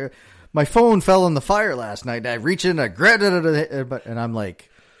himself. Like, "My phone fell in the fire last night. I reach in, I grabbed it, and I'm like,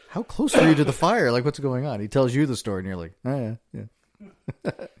 "How close are you to the fire? Like, what's going on?" He tells you the story, and you're like, "Oh, yeah."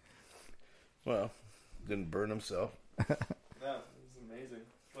 Well, didn't burn himself. Yeah, it was amazing.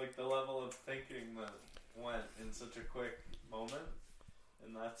 Like the level of thinking that went in such a quick moment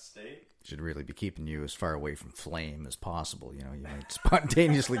in that state. Should really be keeping you as far away from flame as possible. You know, you might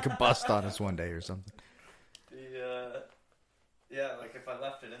spontaneously combust on us one day or something. Yeah, like if I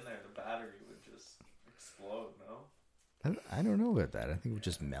left it in there, the battery would just explode, no? I don't know about that. I think it would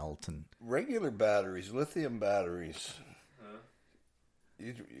just melt. And Regular batteries, lithium batteries.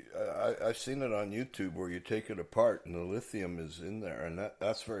 I've seen it on YouTube where you take it apart and the lithium is in there, and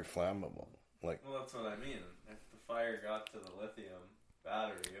that's very flammable. Like, well, that's what I mean. If the fire got to the lithium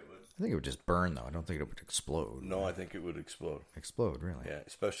battery, it would. I think it would just burn, though. I don't think it would explode. no, I think it would explode. Explode, really? Yeah,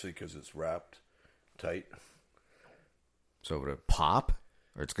 especially because it's wrapped tight. So would it pop?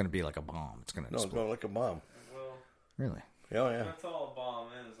 Or it's going to be like a bomb? It's going to No, it's explode. going like a bomb. Well, Really? Oh, yeah. that's all a bomb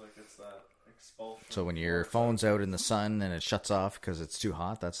is. Like it's that expulsion. So when your phone's out in the sun and it shuts off because it's too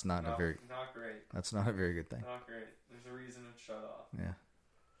hot, that's not not a very great. that's not a very good thing. Not great. There's a reason it shut off. Yeah.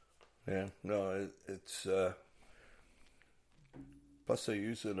 Yeah, no, it's. Plus, they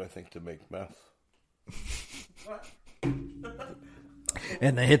use it, I think, to make meth. What?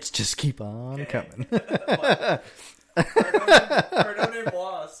 And the hits just keep on coming.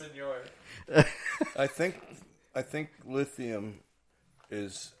 Pardonnez-moi, senor. I think lithium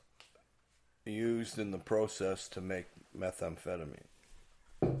is used in the process to make methamphetamine.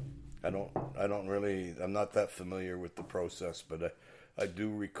 I'm not that familiar with the process, but I do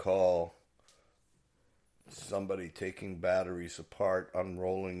recall somebody taking batteries apart,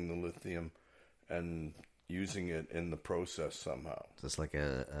 unrolling the lithium, and using it in the process somehow. Just like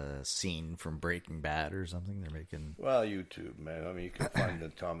a scene from Breaking Bad or something. They're making. Well, YouTube, man. I mean, you can find an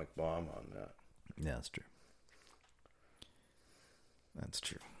atomic bomb on that. Yeah, that's true. That's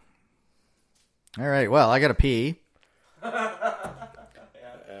true. All right. Well, I got to pee.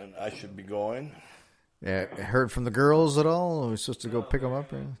 And I should be going. Yeah, heard from the girls at all? Are we supposed to go pick them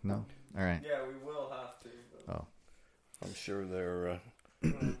up? Or? No. All right. Yeah, we will have to. But... Oh. I'm sure they're...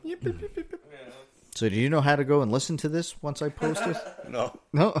 Yeah. So do you know how to go and listen to this once I post it? No.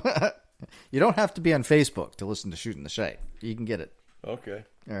 No? You don't have to be on Facebook to listen to Shooting the Shite. You can get it. Okay.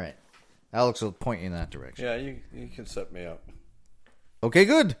 All right. Alex will point you in that direction. Yeah, you can set me up. Okay,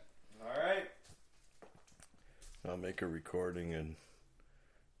 good. All right. I'll make a recording and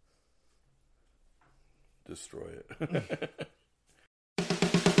destroy it.